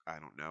 I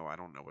don't know. I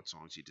don't know what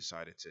songs he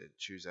decided to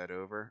choose that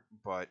over.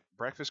 But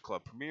Breakfast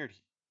Club premiered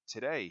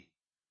today,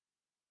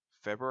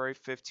 February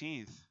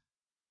 15th,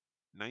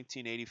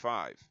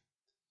 1985.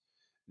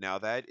 Now,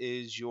 that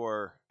is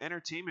your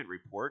entertainment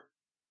report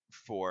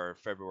for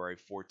February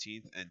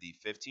 14th and the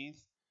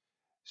 15th.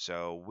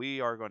 So,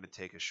 we are going to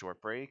take a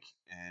short break,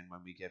 and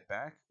when we get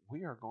back,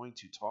 we are going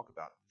to talk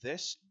about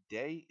this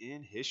day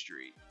in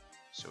history.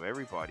 So,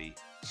 everybody,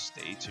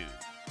 stay tuned.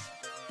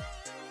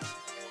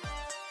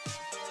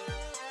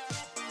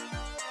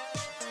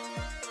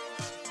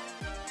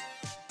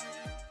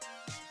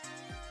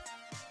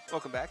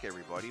 Welcome back,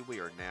 everybody.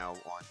 We are now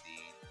on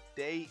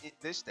the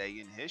this day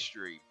in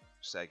history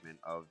segment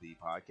of the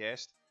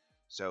podcast.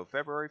 So,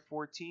 February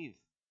 14th,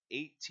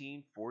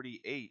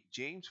 1848,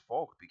 James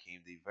Polk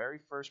became the very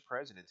first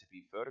president to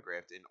be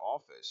photographed in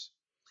office.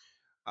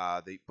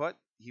 But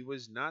he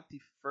was not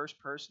the first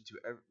president to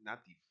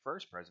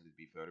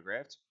be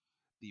photographed.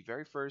 The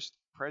very first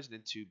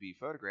president to be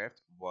photographed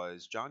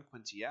was John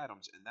Quincy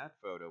Adams, and that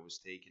photo was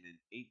taken in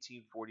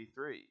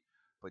 1843.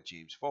 But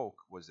James Polk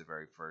was the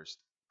very first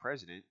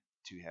president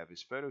to have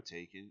his photo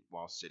taken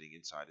while sitting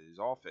inside of his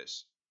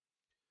office.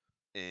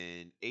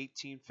 In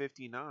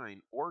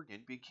 1859,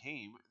 Oregon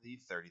became the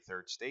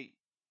 33rd state.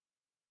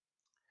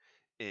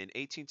 In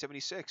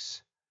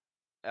 1876,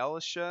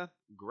 Elisha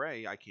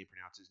Gray, I can't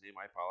pronounce his name,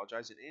 I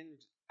apologize, and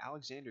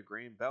Alexander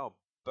Graham Bell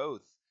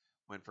both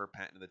went for a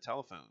patent of the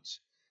telephones.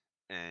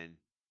 And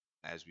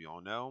as we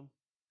all know,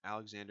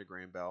 Alexander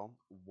Graham Bell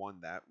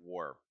won that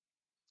war,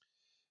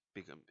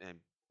 and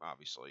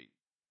obviously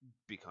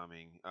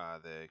becoming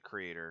the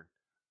creator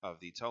of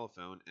the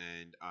telephone.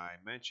 And I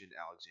mentioned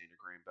Alexander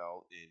Graham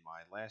Bell in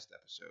my last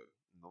episode,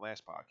 in the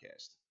last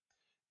podcast.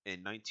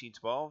 In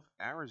 1912,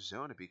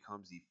 Arizona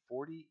becomes the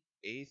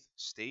 48th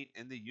state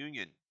in the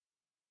Union.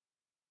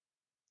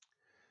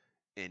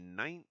 In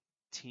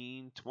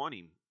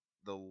 1920,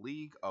 the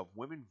League of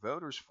Women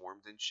Voters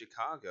formed in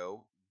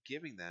Chicago,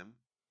 giving them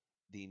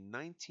the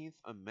 19th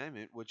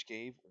Amendment, which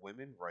gave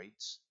women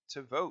rights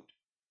to vote.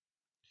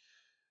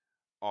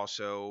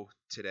 Also,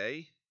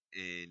 today,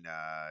 in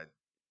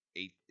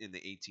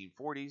the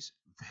 1840s,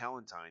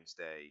 Valentine's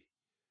Day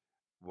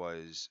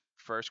was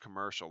first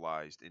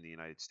commercialized in the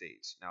United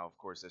States. Now, of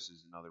course, this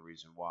is another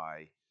reason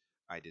why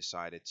I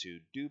decided to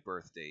do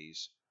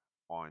birthdays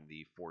on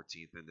the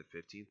 14th and the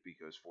 15th,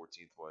 because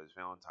 14th was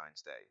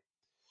Valentine's Day.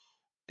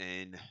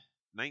 In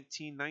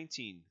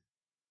 1919,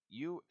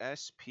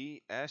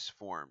 USPS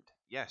formed.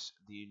 Yes,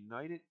 the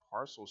United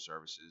Parcel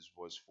Services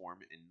was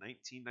formed in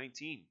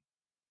 1919.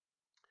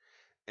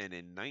 And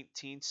in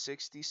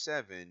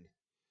 1967,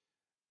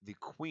 the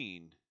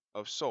Queen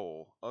of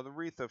Soul,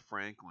 Aretha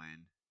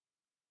Franklin,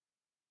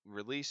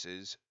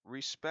 releases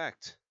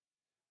Respect.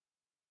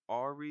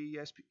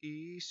 Respect.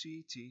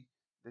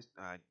 This,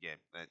 yeah,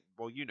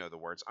 well, you know the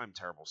words. I'm a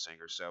terrible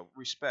singer. So,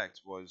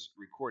 Respect was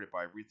recorded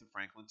by Aretha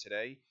Franklin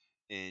today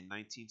in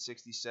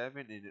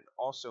 1967, and it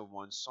also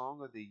won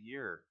Song of the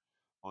Year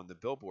on the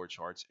Billboard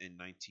charts in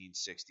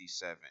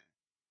 1967.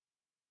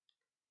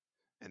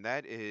 And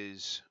that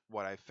is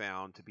what I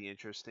found to be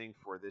interesting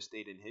for this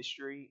date in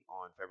history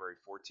on February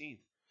 14th.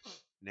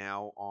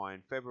 Now,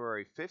 on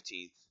February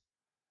 15th,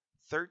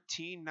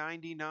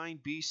 1399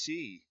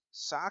 BC,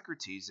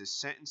 Socrates is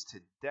sentenced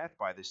to death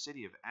by the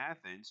city of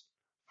Athens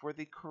for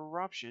the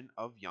corruption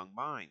of young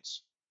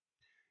minds.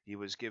 He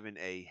was given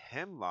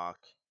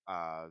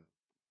uh,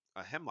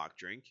 a hemlock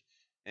drink,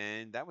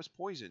 and that was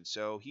poison.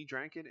 So he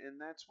drank it,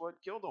 and that's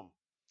what killed him.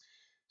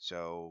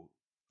 So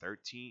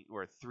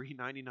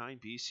 399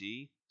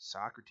 BC,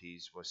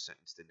 Socrates was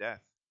sentenced to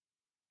death.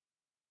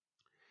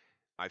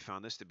 I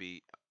found this to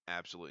be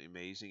absolutely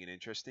amazing and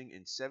interesting.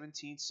 In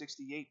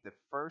 1768, the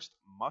first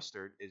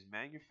mustard is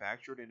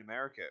manufactured in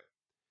America.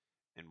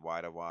 And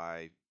why do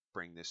I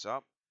bring this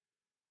up?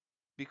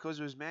 Because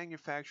it was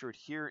manufactured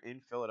here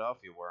in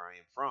Philadelphia, where I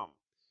am from.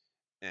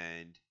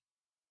 And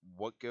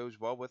what goes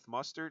well with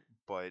mustard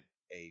but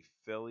a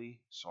Philly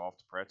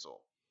soft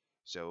pretzel?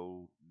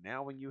 So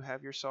now, when you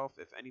have yourself,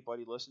 if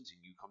anybody listens and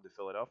you come to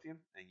Philadelphia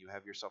and you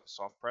have yourself a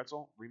soft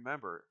pretzel,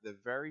 remember the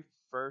very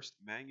first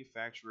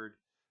manufactured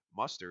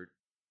mustard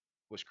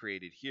was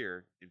created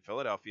here in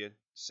Philadelphia,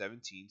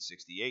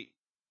 1768.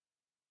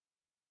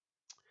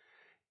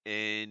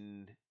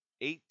 In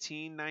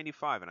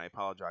 1895, and I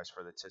apologize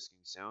for the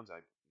tisking sounds,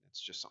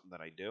 it's just something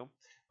that I do.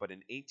 But in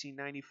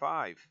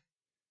 1895,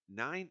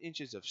 9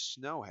 inches of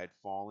snow had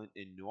fallen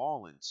in New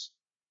Orleans,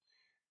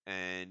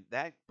 and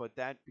that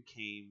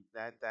became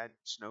that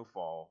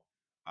snowfall,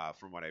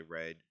 from what I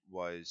read,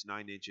 was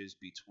 9 inches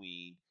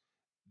between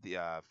the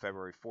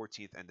February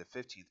 14th and the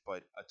 15th,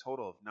 but a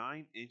total of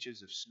 9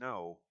 inches of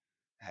snow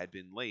had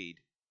been laid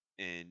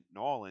in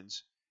New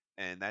Orleans,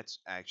 and that's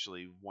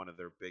actually one of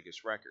their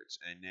biggest records.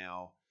 And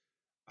now,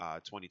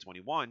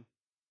 2021,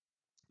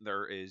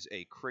 there is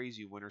a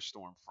crazy winter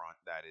storm front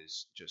that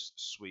is just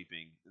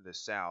sweeping the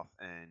South,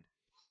 and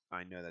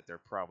I know that they're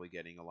probably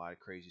getting a lot of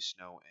crazy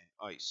snow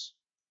and ice.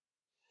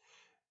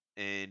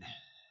 In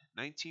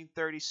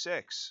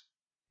 1936,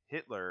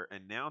 Hitler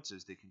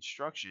announces the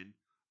construction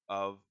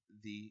of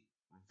the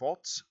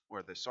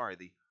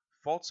the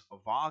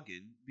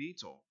Volkswagen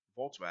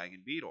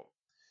Beetle,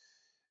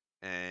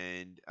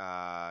 and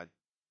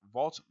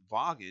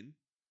Volkswagen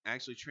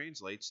actually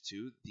translates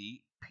to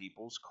the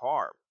people's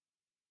car.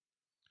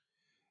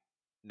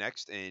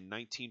 Next, in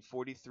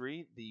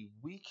 1943, the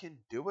 "We Can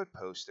Do It"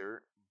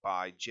 poster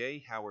by J.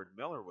 Howard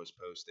Miller was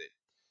posted,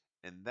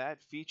 and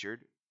that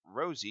featured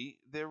Rosie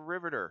the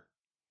Riveter.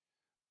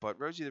 But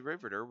Rosie the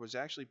Riveter was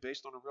actually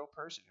based on a real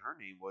person. Her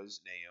name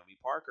was Naomi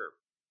Parker.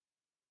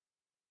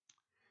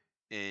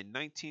 In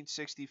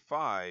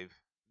 1965,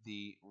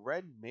 the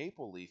red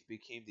maple leaf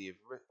became the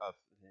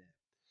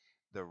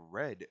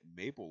red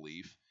maple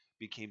leaf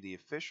became the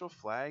official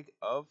flag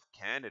of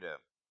Canada.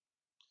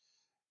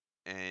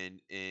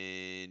 And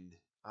in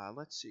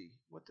let's see,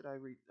 what did I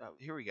read? Oh,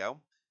 here we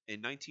go.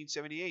 In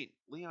 1978,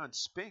 Leon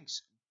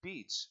Spinks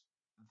beats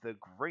the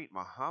great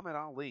Muhammad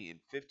Ali in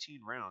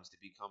 15 rounds to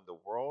become the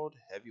world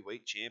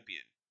heavyweight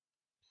champion.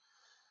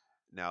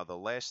 Now, the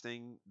last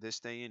thing this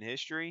day in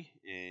history,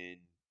 in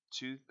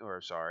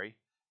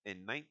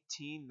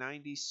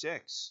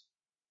 1996,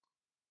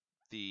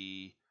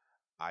 the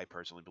I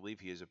personally believe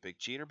he is a big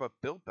cheater, but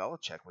Bill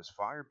Belichick was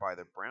fired by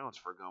the Browns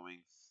for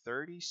going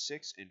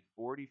 36 and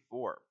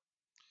 44.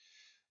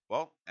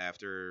 Well,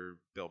 after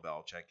Bill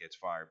Belichick gets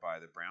fired by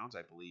the Browns,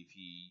 I believe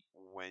he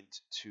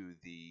went to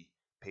the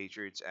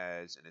Patriots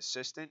as an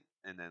assistant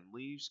and then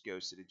leaves,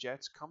 goes to the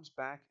Jets, comes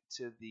back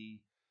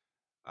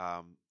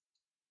um,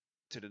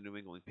 to the New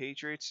England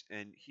Patriots,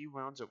 and he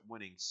winds up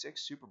winning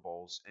 6 Super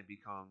Bowls and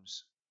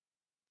becomes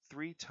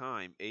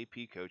 3-time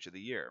AP Coach of the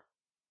Year.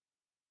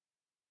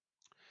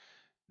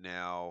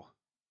 Now,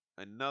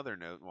 another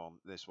note, well,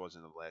 this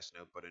wasn't the last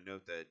note, but a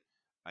note that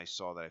I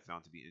saw that I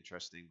found to be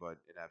interesting, but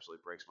it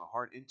absolutely breaks my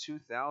heart. In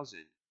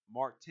 2000,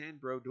 Martin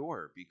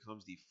Brodeur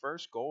becomes the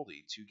first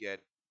goalie to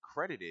get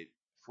credited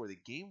for the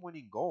game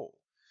winning goal.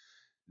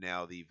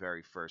 Now, the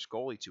very first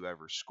goalie to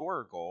ever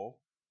score a goal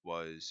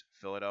was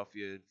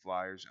Philadelphia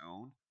Flyers'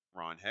 own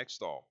Ron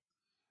Hextall.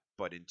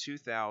 But in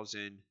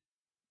 2000,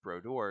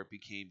 Brodeur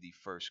became the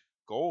first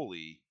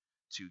goalie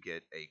to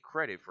get a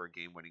credit for a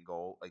game winning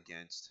goal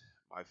against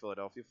my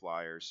Philadelphia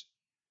Flyers,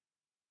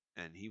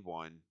 and he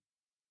won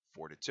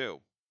 4-2.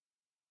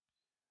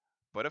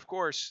 But of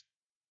course,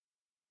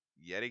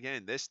 yet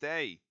again, this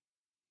day,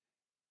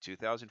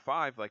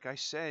 2005, like I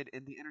said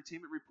in the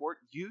entertainment report,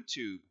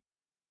 YouTube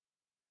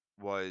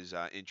was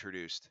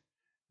introduced.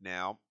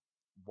 Now,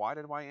 why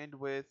did I end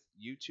with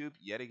YouTube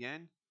yet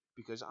again?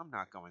 Because I'm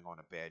not going on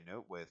a bad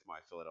note with my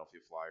Philadelphia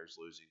Flyers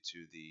losing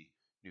to the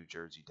New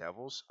Jersey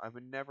Devils. I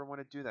would never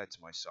want to do that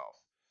to myself.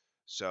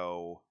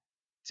 So,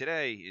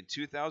 today in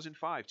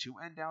 2005, to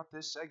end out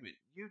this segment,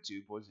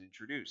 YouTube was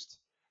introduced.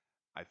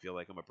 I feel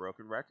like I'm a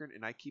broken record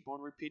and I keep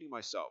on repeating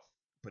myself.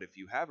 But if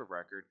you have a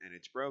record and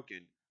it's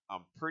broken,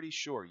 I'm pretty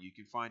sure you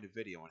can find a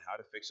video on how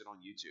to fix it on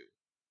YouTube.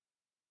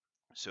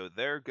 So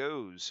there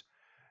goes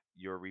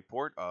your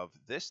report of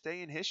this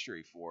day in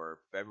history for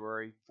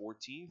February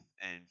 14th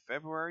and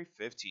February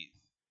 15th.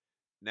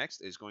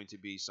 Next is going to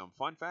be some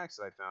fun facts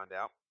that I found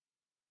out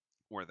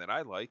or that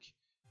I like,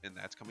 and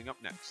that's coming up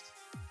next.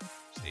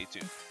 Stay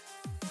tuned.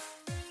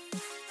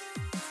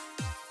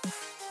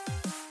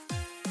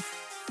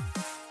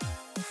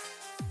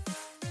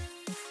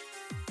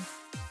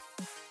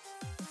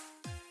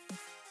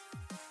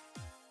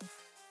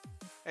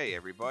 Hey,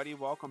 everybody,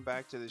 welcome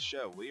back to the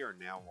show. We are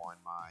now on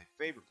my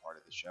favorite part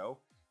of the show,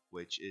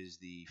 which is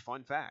the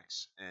fun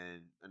facts.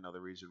 And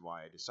another reason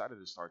why I decided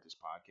to start this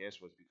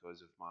podcast was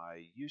because of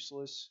my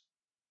useless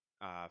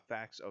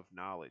facts of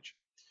knowledge.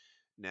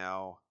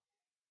 Now,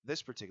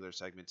 this particular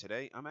segment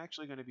today, I'm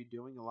actually going to be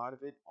doing a lot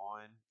of it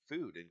on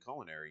food and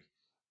culinary.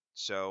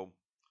 So,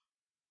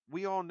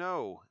 we all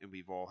know and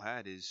we've all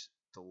had his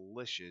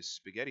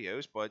delicious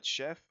SpaghettiOs, but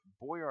Chef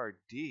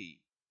Boyardee,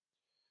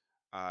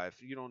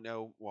 if you don't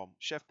know, well,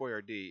 Chef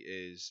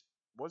Boyardee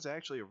was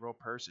actually a real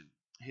person.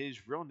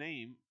 His real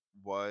name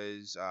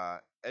was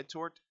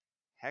Ettore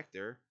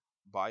Hector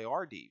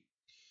Boiardi.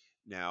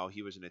 Now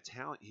he was an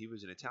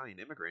Italian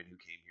immigrant who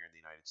came here in the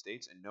United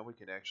States, and no one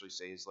could actually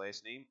say his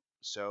last name,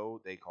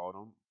 so they called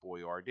him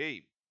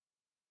Boiardi.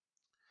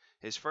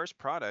 His first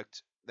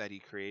product that he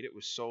created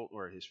was sold,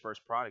 or his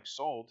first product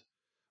sold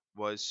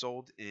was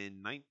sold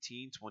in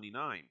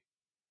 1929.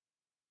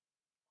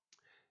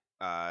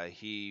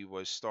 He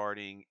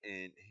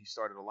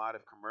started a lot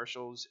of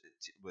commercials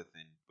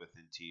within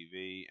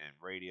TV and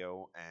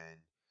radio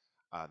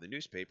and the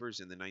newspapers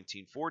in the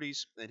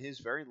 1940s, and his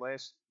very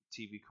last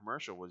TV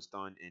commercial was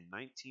done in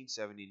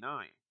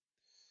 1979.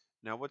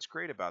 Now, what's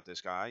great about this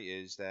guy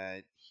is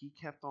that he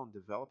kept on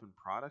developing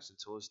products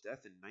until his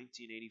death in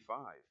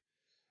 1985.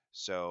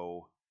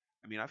 So,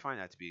 I mean, I find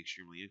that to be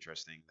extremely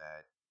interesting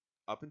that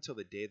up until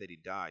the day that he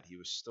died, he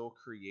was still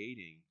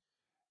creating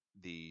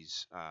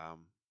these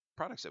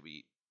products that we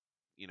eat,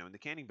 in the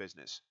canning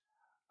business.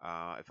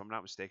 If I'm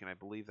not mistaken, I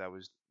believe that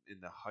was in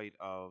the height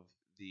of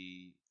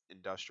the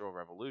Industrial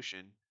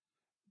Revolution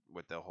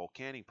with the whole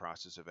canning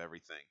process of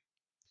everything.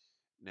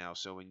 Now,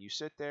 so when you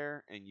sit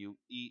there and you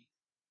eat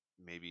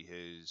maybe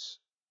his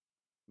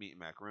meat and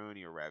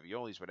macaroni or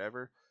raviolis,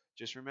 whatever,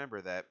 just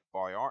remember that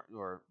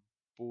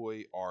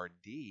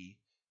Boyardee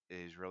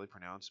is really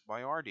pronounced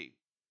Boyardee.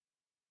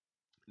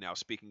 Now,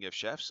 speaking of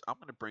chefs, I'm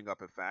going to bring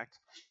up a fact.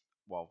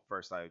 Well,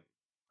 first, I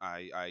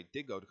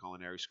did go to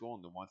culinary school,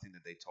 and the one thing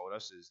that they told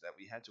us is that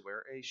we had to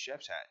wear a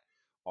chef's hat,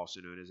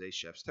 also known as a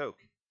chef's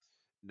toque.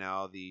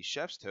 Now, the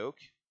chef's toque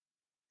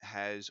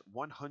has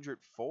 100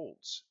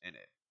 folds in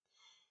it.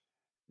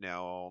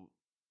 Now,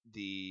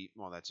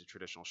 that's a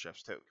traditional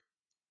chef's toque.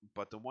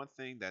 But the one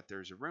thing that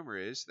there's a rumor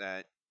is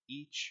that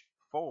each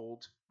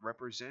fold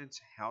represents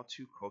how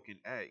to cook an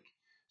egg.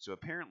 So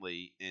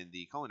apparently, in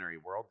the culinary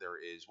world, there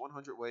is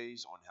 100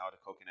 ways on how to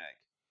cook an egg.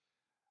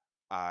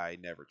 I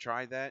never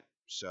tried that,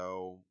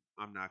 so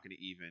I'm not going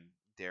to even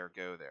dare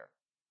go there.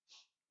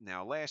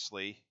 Now,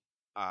 lastly,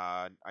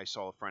 I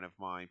saw a friend of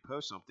mine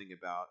post something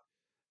about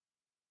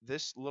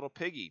this little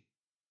piggy.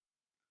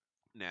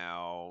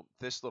 Now,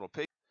 this little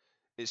pig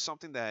is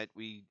something that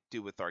we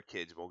do with our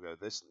kids. We'll go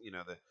this,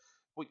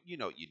 well, you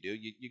know what you do.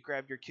 You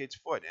grab your kid's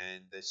foot,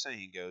 and the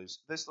saying goes,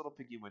 "This little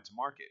piggy went to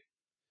market.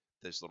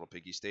 This little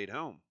piggy stayed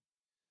home.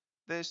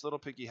 This little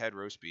piggy had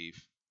roast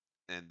beef,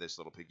 and this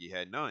little piggy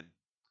had none.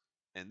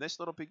 And this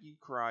little piggy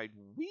cried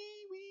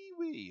wee wee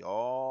wee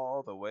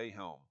all the way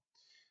home."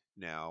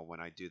 Now, when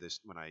I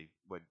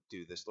would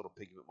do this little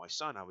piggy with my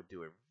son, I would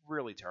do a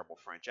really terrible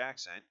French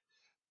accent,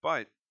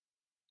 but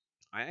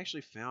I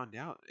actually found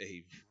out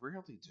a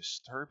really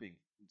disturbing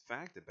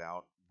fact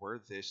about where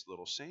this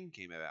little saying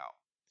came about.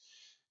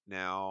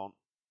 Now,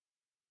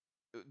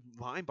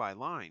 line by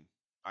line,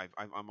 I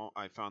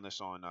found this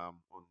on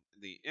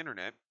the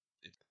internet,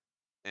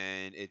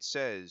 and it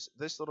says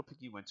this little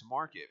piggy went to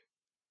market.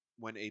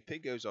 When a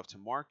pig goes off to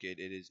market,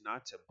 it is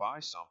not to buy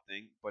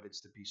something, but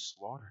it's to be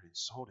slaughtered and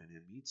sold in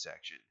a meat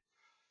section.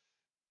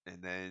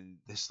 And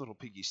then this little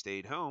piggy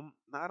stayed home.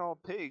 Not all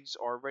pigs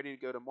are ready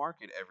to go to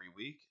market every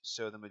week,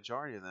 so the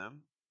majority of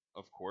them,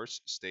 of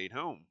course, stayed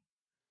home.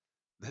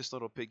 This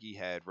little piggy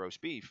had roast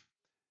beef.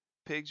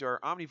 Pigs are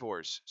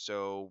omnivores,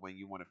 so when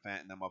you want to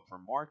fatten them up for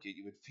market,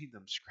 you would feed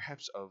them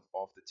scraps of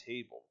off the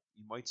table.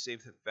 You might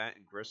save the fat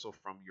and gristle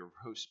from your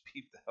roast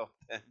beef to help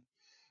them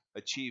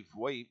achieve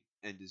weight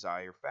and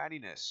desire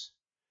fattiness.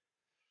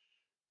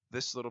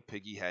 This little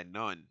piggy had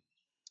none.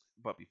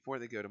 But before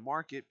they go to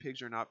market,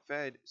 pigs are not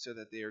fed so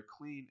that they are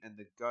clean and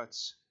the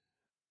guts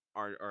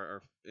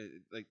are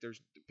like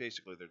there's no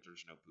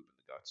poop in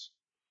the guts.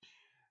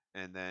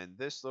 And then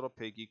this little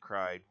piggy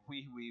cried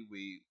wee wee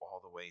wee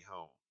all the way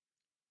home.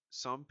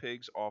 Some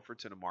pigs offered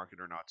to the market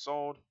are not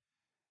sold,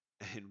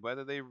 and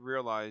whether they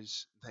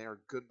realize they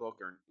are good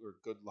luck or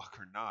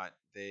not,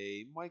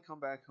 they might come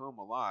back home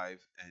alive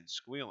and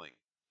squealing.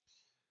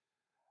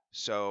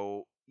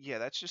 So yeah,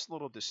 that's just a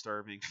little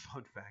disturbing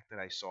fun fact that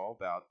I saw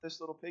about this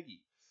little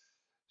piggy.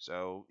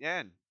 So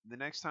yeah, the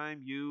next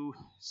time you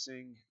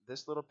sing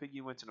 "This Little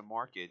Piggy Went to the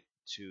Market"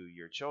 to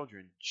your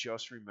children,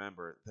 just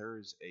remember there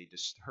is a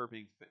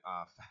disturbing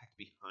fact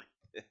behind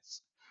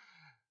this.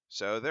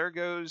 So there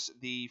goes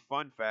the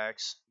fun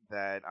facts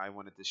that I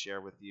wanted to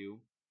share with you,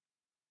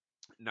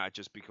 not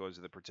just because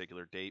of the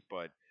particular date,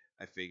 but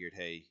I figured,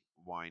 hey,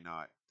 why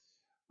not?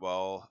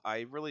 Well,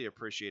 I really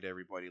appreciate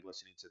everybody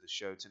listening to the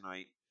show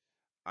tonight.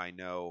 I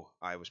know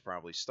I was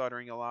probably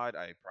stuttering a lot.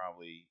 I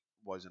probably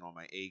wasn't on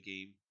my A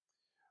game,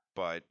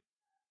 but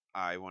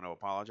I want to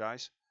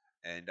apologize.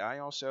 And I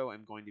also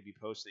am going to be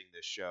posting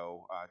this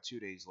show 2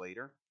 days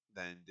later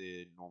than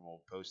the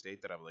normal post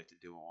date that I would like to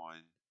do on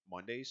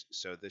Mondays.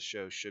 So this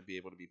show should be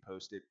able to be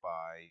posted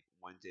by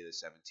Wednesday the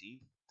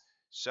 17th.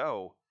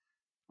 So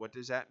what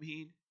does that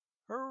mean?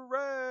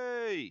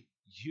 Hooray!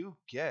 You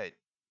get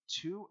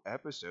 2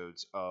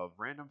 episodes of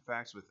Random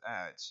Facts with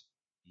Ads.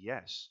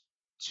 Yes,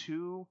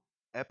 2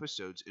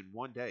 episodes in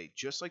one day.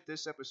 Just like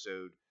this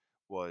episode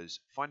was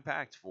fun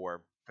packed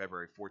for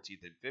February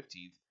 14th and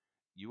 15th,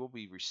 you will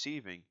be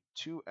receiving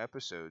 2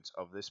 episodes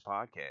of this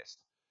podcast.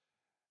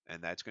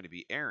 And that's going to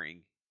be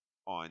airing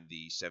on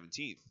the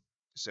 17th.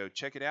 So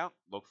check it out.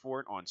 Look for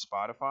it on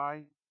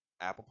Spotify,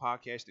 Apple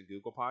Podcast, and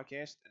Google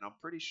Podcast. And I'm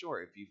pretty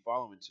sure if you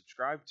follow and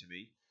subscribe to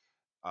me,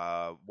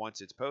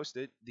 once it's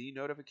posted, the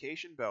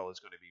notification bell is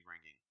going to be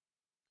ringing.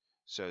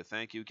 So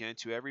thank you again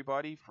to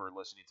everybody for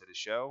listening to the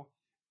show.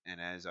 And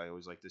as I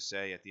always like to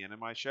say at the end of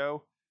my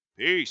show,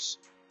 peace.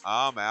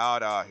 I'm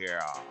out of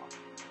here.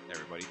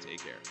 Everybody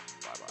take care.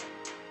 Bye bye.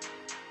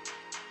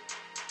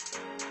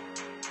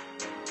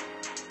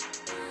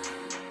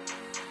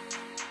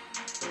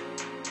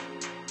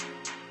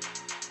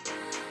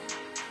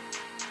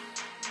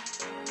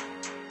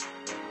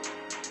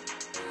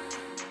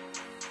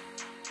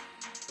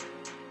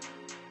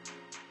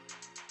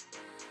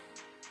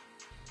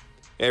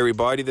 Hey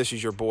everybody, this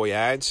is your boy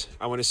Ads.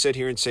 I want to sit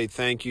here and say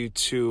thank you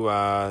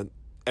to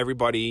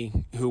everybody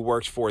who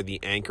works for the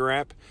Anchor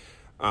app.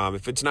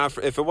 If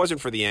it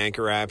wasn't for the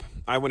Anchor app,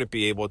 I wouldn't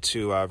be able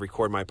to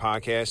record my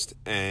podcast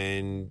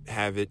and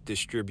have it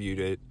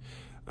distributed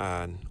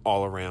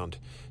all around.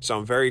 So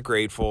I'm very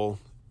grateful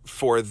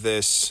for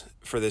this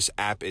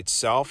app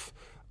itself.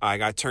 I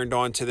got turned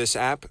on to this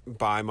app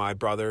by my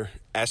brother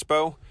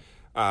Espo,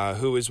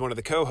 who is one of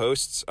the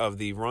co-hosts of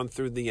the Run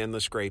Through the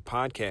Endless Gray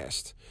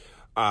podcast.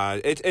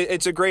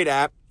 It's a great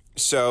app.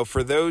 So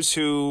for those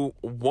who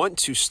want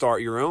to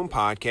start your own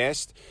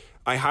podcast,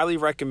 I highly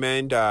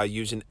recommend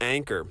using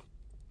Anchor.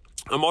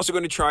 I'm also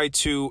going to try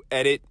to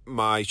edit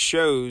my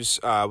shows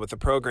with a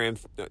program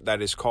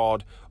that is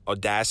called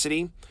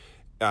Audacity.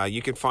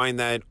 You can find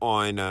that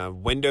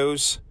on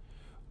Windows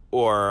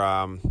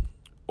or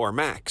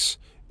Macs.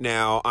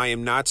 Now, I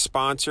am not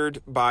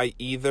sponsored by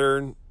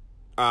either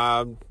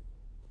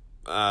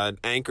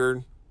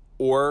Anchor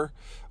or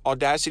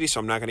Audacity, so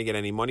I'm not going to get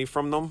any money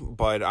from them,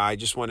 but I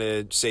just want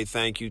to say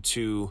thank you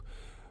to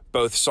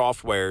both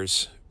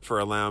softwares for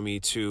allowing me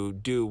to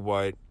do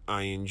what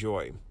I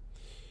enjoy.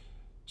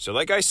 So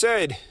like I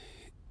said,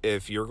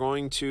 if you're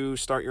going to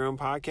start your own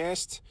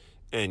podcast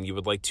and you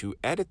would like to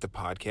edit the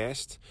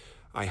podcast,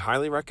 I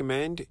highly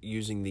recommend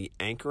using the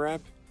Anchor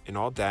app and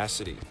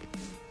Audacity.